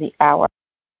top of the hour.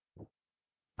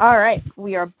 All right,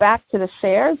 we are back to the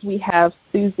shares. We have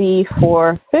Susie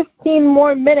for 15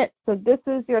 more minutes, so this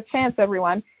is your chance,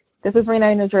 everyone. This is Rena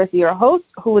in New Jersey, your host,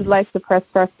 who would like to press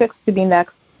star 6 to be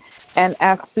next and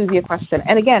ask Susie a question.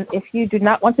 And again, if you do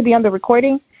not want to be on the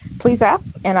recording, please ask,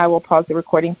 and I will pause the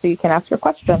recording so you can ask your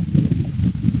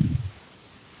question.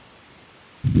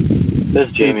 This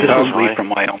is Jamie. This is Lee from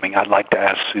Wyoming. I'd like to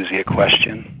ask Susie a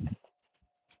question.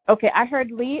 Okay, I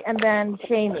heard Lee and then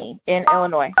Jamie in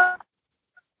Illinois.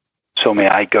 So may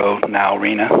I go now,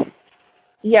 Rena?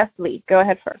 Yes, Lee. Go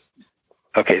ahead first.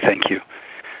 Okay, thank you.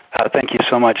 Thank you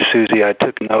so much, Susie. I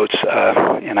took notes,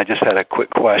 and I just had a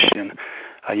quick question.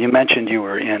 You mentioned you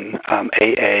were in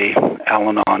AA,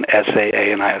 Al-Anon,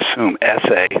 SAA, and I assume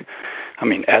SA. I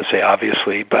mean, SA,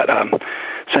 obviously, but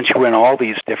since you were in all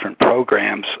these different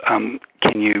programs,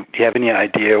 do you have any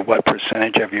idea what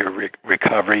percentage of your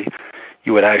recovery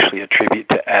you would actually attribute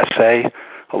to SA,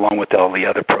 along with all the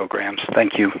other programs?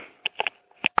 Thank you.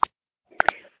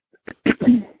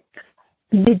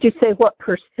 Did you say what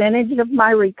percentage of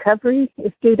my recovery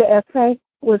is due to SA?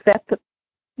 Was that the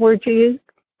word you used?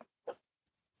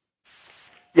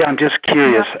 Yeah, I'm just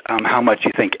curious how much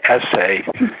you think SA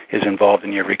is involved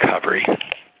in your recovery.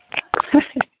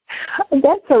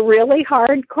 That's a really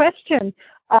hard question.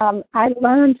 I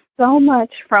learned so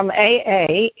much from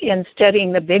AA in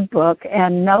studying the Big Book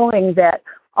and knowing that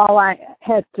all I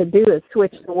had to do is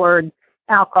switch the word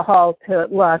alcohol to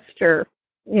lust or,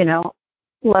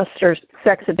 lust or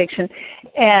sex addiction,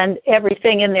 and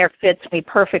everything in there fits me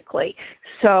perfectly.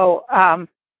 So, I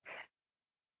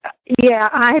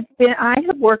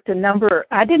have worked a number.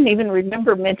 I didn't even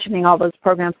remember mentioning all those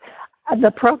programs. The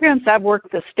programs I've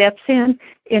worked the steps in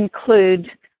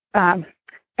include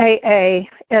AA,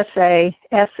 SA,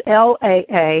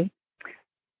 SLAA.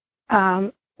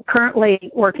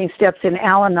 Currently working steps in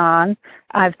Al-Anon.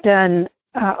 I've done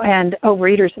and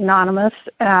Readers Anonymous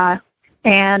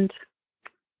and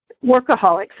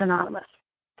Workaholics Anonymous.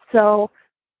 So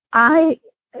my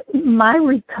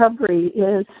recovery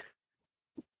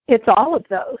it's all of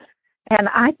those. And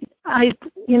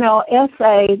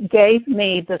SA gave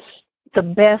me the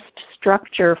best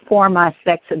structure for my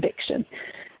sex addiction.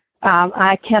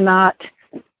 I cannot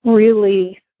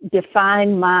really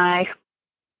define my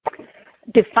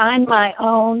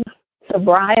own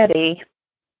sobriety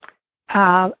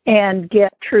and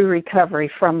get true recovery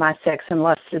from my sex and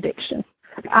lust addiction.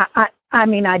 I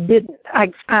didn't.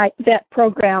 That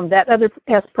program, that other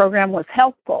S program was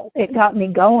helpful. It got me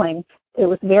going. It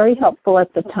was very helpful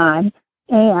at the time,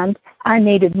 and I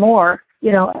needed more.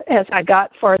 As I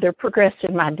got farther progressed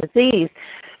in my disease,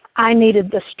 I needed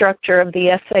the structure of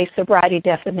the SA sobriety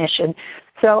definition.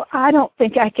 So I don't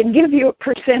think I can give you a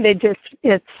percentage.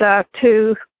 It's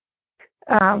too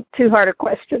hard a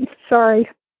question. Sorry.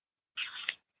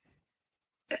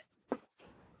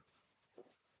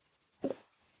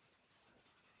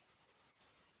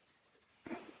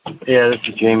 Yeah, this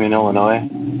is Jamie in Illinois.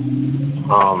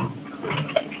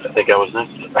 I think I was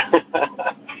next.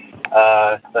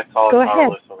 That call is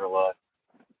powerless over love.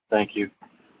 Thank you.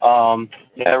 I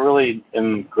really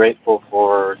am grateful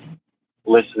for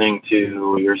listening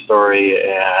to your story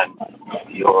and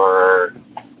your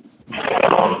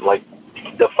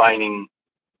defining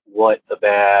what the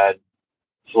bad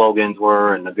slogans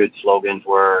were and the good slogans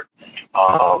were.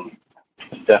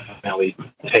 Definitely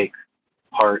take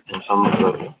part in some of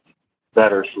the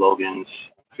better slogans.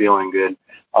 Feeling good.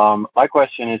 My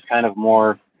question is kind of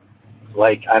more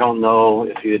like, I don't know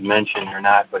if you had mentioned or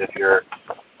not, but if your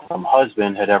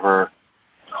husband had ever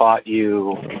caught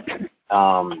you,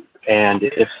 and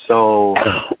if so,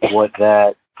 what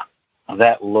that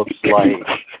looks like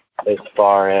as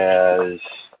far as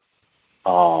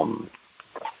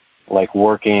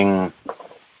working,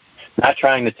 not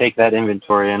trying to take that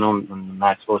inventory. I know I'm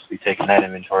not supposed to be taking that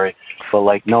inventory,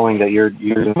 but knowing that you're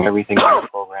doing everything in the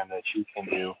program that you can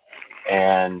do,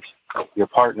 and your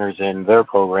partner's in their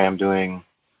program doing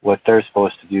what they're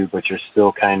supposed to do, but you're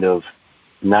still kind of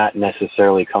not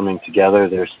necessarily coming together.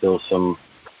 There's still some,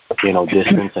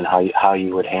 distance, and how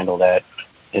you would handle that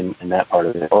in that part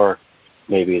of it. Or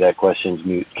maybe that question's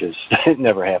mute because it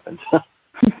never happens.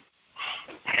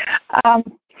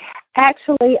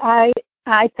 Actually, I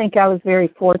think I was very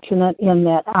fortunate in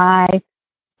that I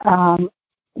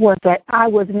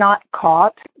was not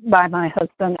caught by my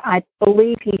husband. I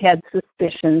believe he had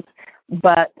suspicions,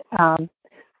 but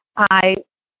I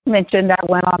mentioned I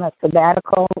went on a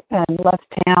sabbatical and left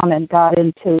town and got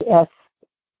into S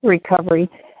recovery.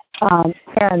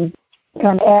 And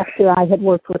after I had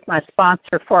worked with my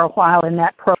sponsor for a while in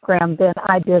that program, then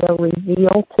I did a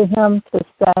reveal to him to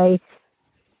say,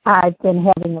 I've been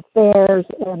having affairs,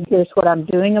 and here's what I'm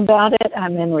doing about it.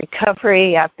 I'm in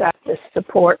recovery. I've got this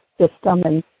support system,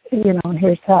 and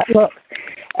here's how it looks.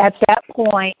 at that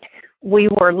point, we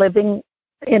were living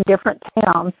in different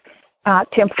towns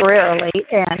temporarily,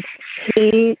 and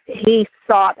he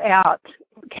sought out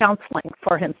counseling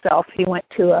for himself. He went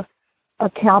to a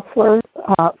counselor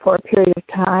for a period of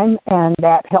time, and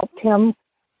that helped him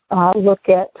look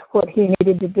at what he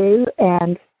needed to do,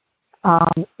 and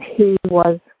he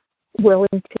was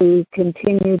willing to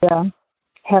continue to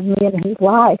have me in his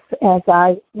life as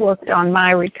I worked on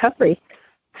my recovery.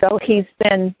 So he's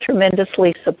been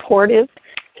tremendously supportive.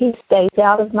 He stays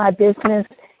out of my business.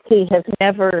 He has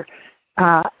never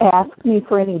asked me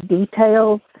for any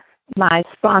details. My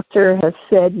sponsor has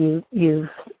said, you've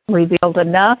revealed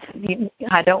enough.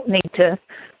 I don't need to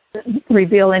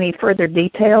reveal any further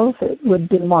details. It would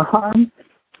do more harm.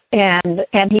 And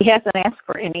he hasn't asked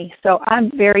for any. So I'm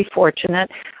very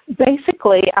fortunate.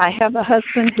 Basically, I have a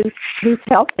husband who's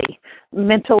healthy,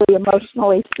 mentally,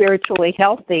 emotionally, spiritually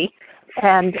healthy,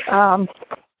 and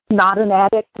not an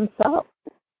addict himself.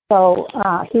 So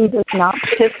he does not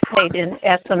participate in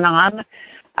S-Anon.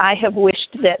 I have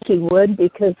wished that he would,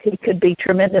 because he could be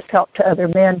tremendous help to other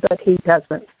men, but he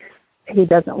doesn't. He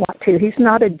doesn't want to. He's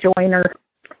not a joiner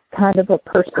kind of a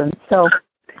person. So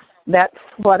that's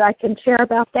what I can share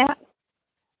about that.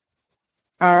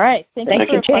 All right.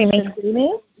 Thank you, Jamie.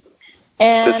 Jamie.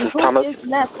 And this is Thomas. Is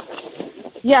next?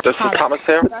 Yes, this is Thomas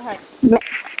there. Go ahead.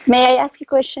 May I ask a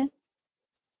question?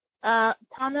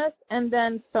 Thomas, and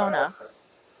then Sona.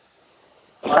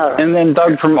 And then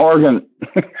Doug from Oregon.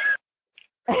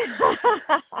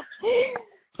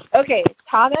 Okay,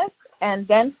 Thomas, and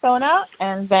then Sona,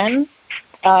 and then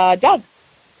Doug.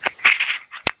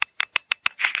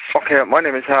 Okay, my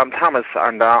name is Thomas,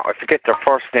 and I forget your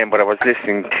first name, but I was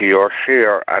listening to your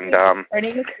share, and Her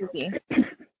name is Susie.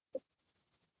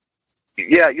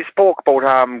 Yeah, you spoke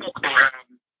about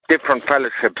different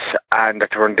fellowships and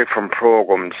that you're in different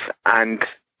programs, and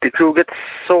did you get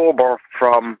sober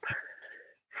from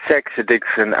sex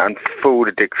addiction and food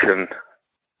addiction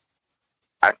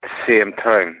at the same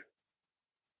time?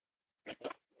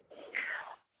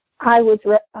 It was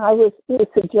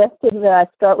suggested that I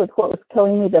start with what was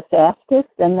killing me the fastest,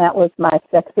 and that was my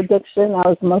sex addiction. I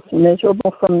was most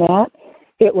miserable from that.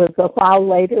 It was a while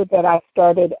later that I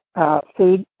started a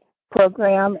food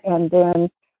program, and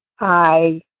then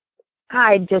I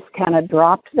just kind of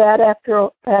dropped that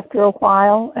after a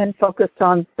while and focused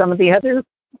on some of the other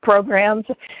programs.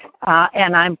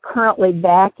 And I'm currently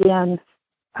back in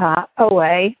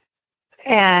OA,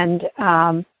 and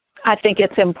I think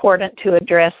it's important to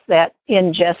address that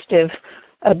ingestive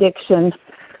addiction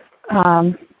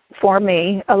for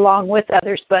me, along with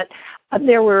others. But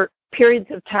there were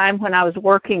periods of time when I was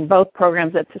working both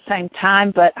programs at the same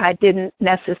time, but I didn't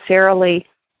necessarily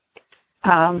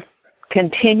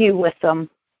continue with them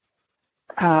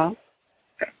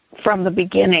from the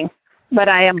beginning. But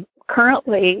I am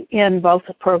currently in both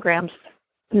the programs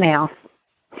now.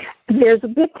 There's a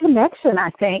big connection,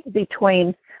 I think,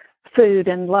 between food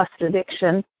and lust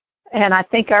addiction, and I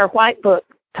think our white book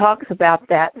talks about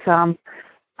that some.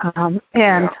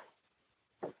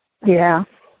 Yeah.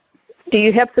 Do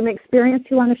you have some experience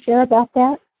you want to share about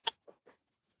that?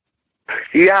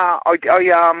 Yeah,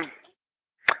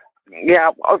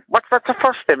 what's the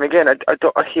first name again?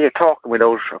 I hear you talking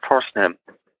without a first name.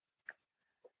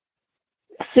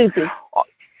 Susie.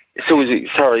 Susie,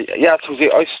 sorry. Yeah, Susie,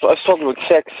 I struggle with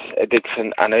sex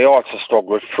addiction, and I also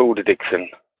struggle with food addiction.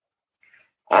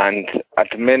 And at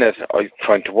the minute, I'm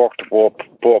trying to work the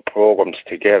both programs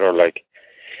together. Like,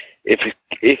 if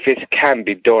it can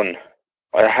be done,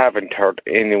 I haven't heard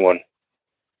anyone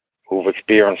who've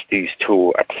experienced these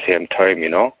two at the same time. You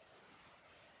know.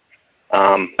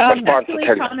 Actually,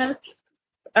 Thomas,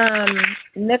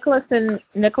 Nicholas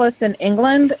in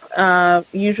England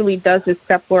usually does his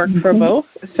step work for both,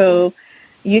 so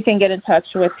you can get in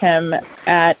touch with him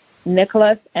at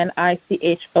Nicholas,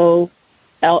 NICHOLAS,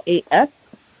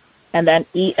 and then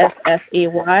ESSAY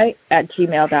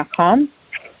 @gmail.com.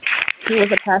 He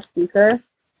was a past speaker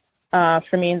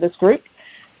for me in this group,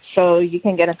 so you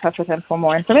can get in touch with him for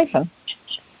more information.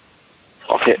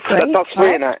 Okay, that's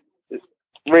Rena.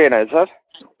 Rena, is that?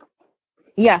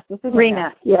 Yes, this is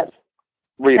Rena. Yes.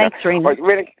 Rena. Thanks, Rena. Right,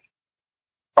 Rena.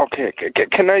 Okay,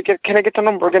 can I get the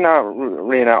number again,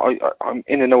 Rena? I'm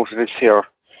in and out of this here.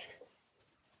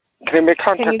 Can I make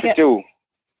contact with you?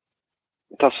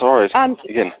 That's all right.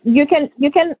 Again. You can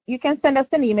send us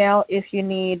an email if you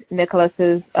need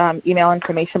Nicholas's email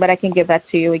information, but I can give that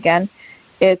to you again.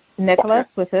 It's Nicholas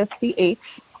with a CH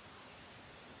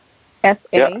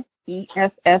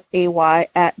SAESSAY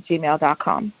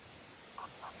 @gmail.com.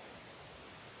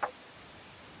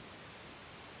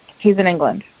 He's in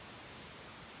England.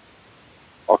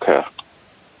 Okay.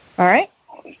 All right.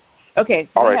 Okay,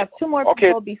 All we right. have two more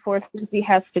people before Susie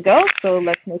has to go, so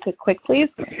let's make it quick, please.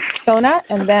 Sona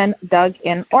and then Doug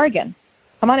in Oregon.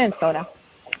 Come on in, Sona.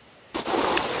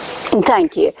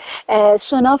 Thank you.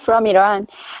 Sona from Iran.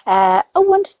 I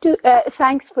wanted to,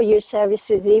 thanks for your service,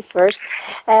 Susie, first.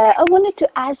 I wanted to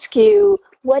ask you,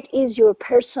 what is your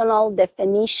personal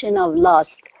definition of lust?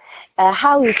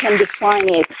 How you can define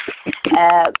it?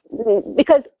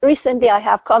 Because recently I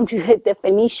have come to the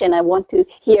definition. I want to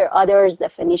hear others'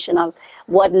 definition of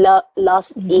what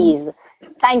lust is.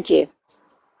 Thank you.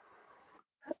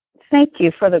 Thank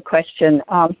you for the question.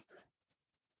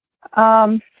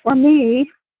 For me,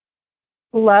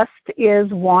 lust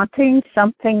is wanting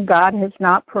something God has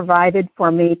not provided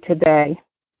for me today.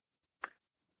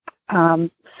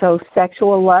 So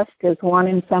sexual lust is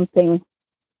wanting something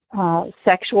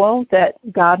sexual that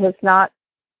God has not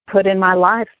put in my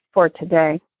life for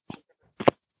today.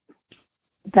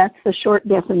 That's the short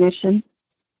definition.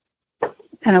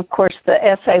 And of course, the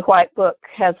S.A. White book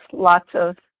has lots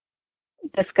of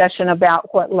discussion about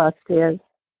what lust is.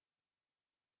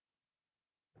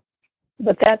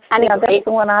 But that's the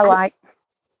one I like.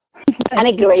 And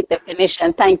a great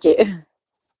definition. Thank you.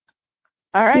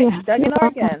 All right, Doug in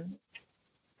Oregon.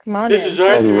 Come on in.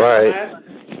 All right.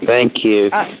 Thank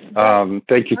you.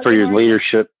 Thank you for your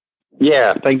leadership.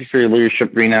 Yeah, thank you for your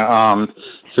leadership, Rena.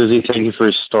 Susie, thank you for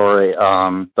your story.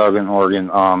 Doug in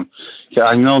Oregon.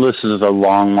 I know this is a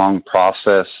long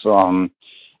process of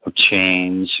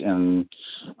change, and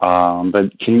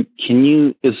but can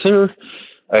you? Is there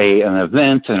an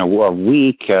event in a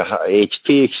week, a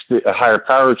HP, a higher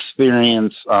power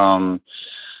experience, an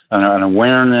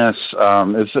awareness?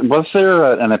 Was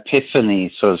there an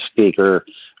epiphany, so to speak, or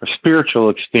a spiritual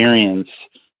experience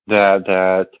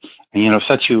that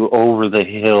set you over the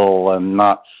hill and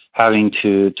not having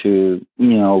to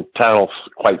paddle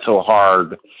quite so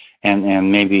hard,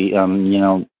 and maybe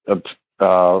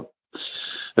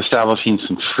establishing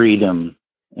some freedom,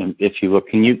 if you will?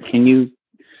 Can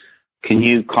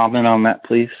you comment on that,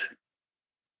 please?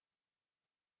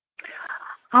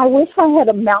 I wish I had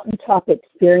a mountaintop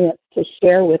experience to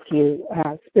share with you,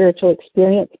 spiritual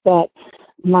experience, but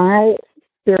my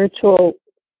spiritual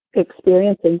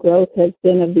experience and growth has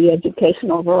been of the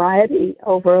educational variety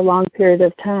over a long period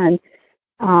of time.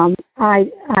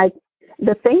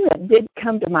 The thing that did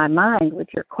come to my mind with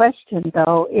your question,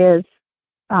 though, is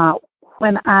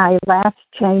when I last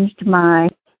changed my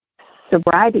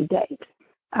sobriety date.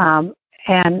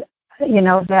 And,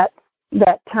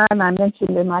 that time I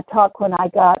mentioned in my talk when I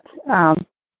got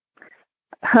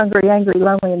hungry, angry,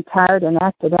 lonely, and tired and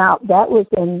acted out, that was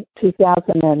in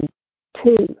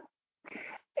 2002.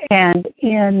 And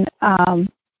in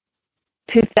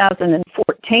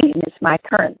 2014 is my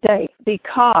current date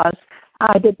because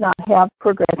I did not have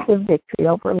progressive victory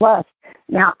over lust.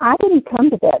 Now, I didn't come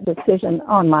to that decision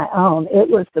on my own. It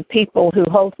was the people who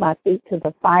hold my feet to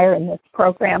the fire in this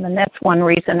program, and that's one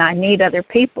reason I need other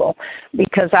people,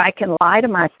 because I can lie to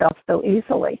myself so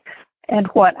easily. And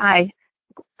what I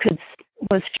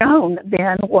was shown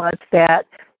then was that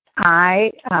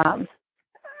I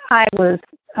was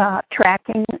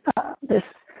tracking the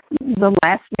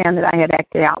last man that I had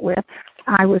acted out with.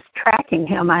 I was tracking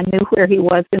him. I knew where he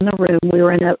was in the room. We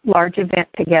were in a large event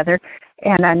together,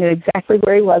 and I knew exactly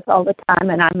where he was all the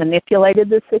time, and I manipulated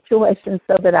the situation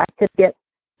so that I could get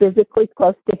physically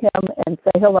close to him and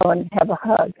say hello and have a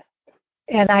hug.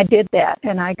 And I did that,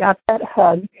 and I got that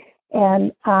hug,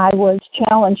 and I was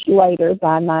challenged later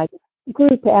by my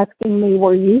group asking me,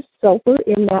 were you sober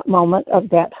in that moment of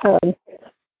that hug?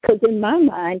 Because in my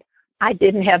mind, I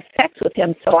didn't have sex with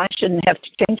him, so I shouldn't have to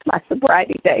change my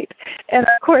sobriety date. And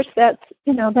of course, that's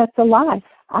a lie.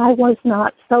 I was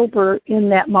not sober in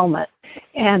that moment,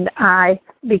 and I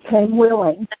became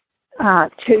willing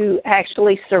to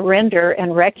actually surrender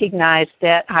and recognize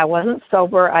that I wasn't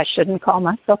sober. I shouldn't call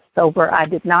myself sober. I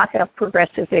did not have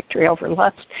progressive victory over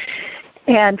lust.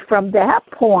 And from that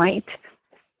point,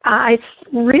 I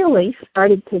really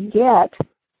started to get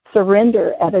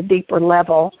surrender at a deeper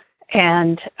level,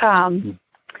 and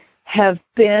have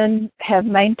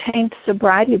maintained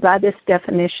sobriety by this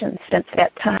definition since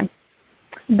that time.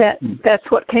 That's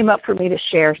what came up for me to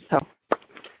share. So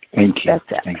thank you.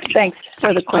 That's it. Thanks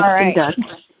for the question, right. Doug.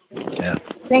 Yeah.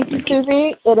 Thank you,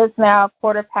 Susie. It is now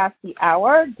 1:15.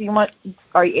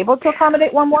 Are you able to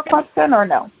accommodate one more question or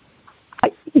no?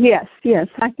 Yes,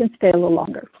 I can stay a little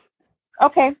longer.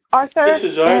 Okay, Arthur.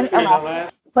 This is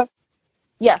Arthur.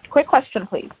 Yes, quick question,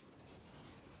 please.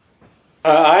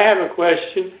 I have a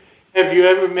question. Have you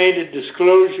ever made a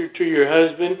disclosure to your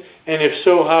husband? And if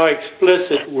so, how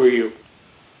explicit were you?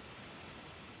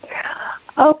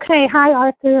 Okay. Hi,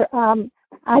 Arthur.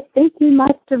 I think you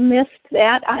must have missed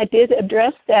that. I did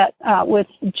address that with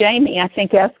Jamie. I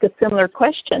think asked a similar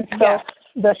question. So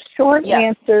the short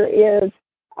answer is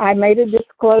I made a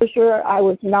disclosure. I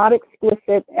was not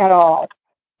explicit at all,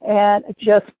 and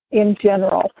just in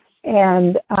general.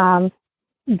 And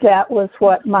that was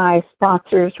what my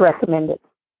sponsors recommended.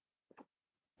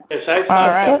 Yes, I thought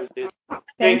right. that was it.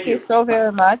 Thank you so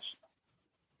very much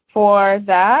for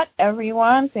that,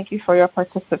 everyone. Thank you for your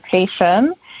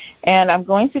participation. And I'm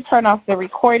going to turn off the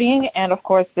recording, and of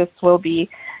course this will be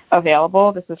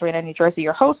available. This is Rena, New Jersey,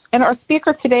 your host, and our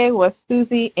speaker today was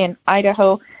Susie in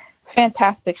Idaho.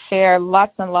 Fantastic share,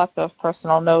 lots and lots of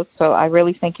personal notes, so I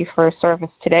really thank you for your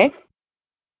service today.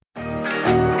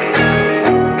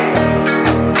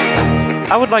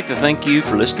 I would like to thank you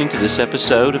for listening to this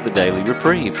episode of the Daily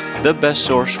Reprieve, the best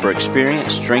source for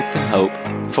experience, strength, and hope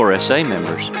for SA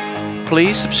members.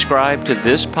 Please subscribe to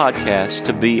this podcast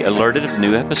to be alerted of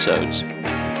new episodes.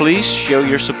 Please show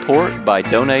your support by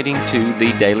donating to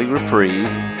the Daily Reprieve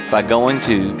by going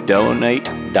to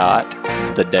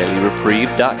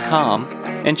donate.thedailyreprieve.com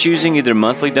and choosing either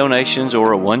monthly donations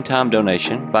or a one-time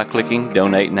donation by clicking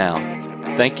Donate Now.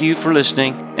 Thank you for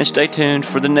listening, and stay tuned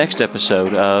for the next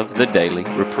episode of The Daily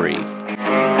Reprieve.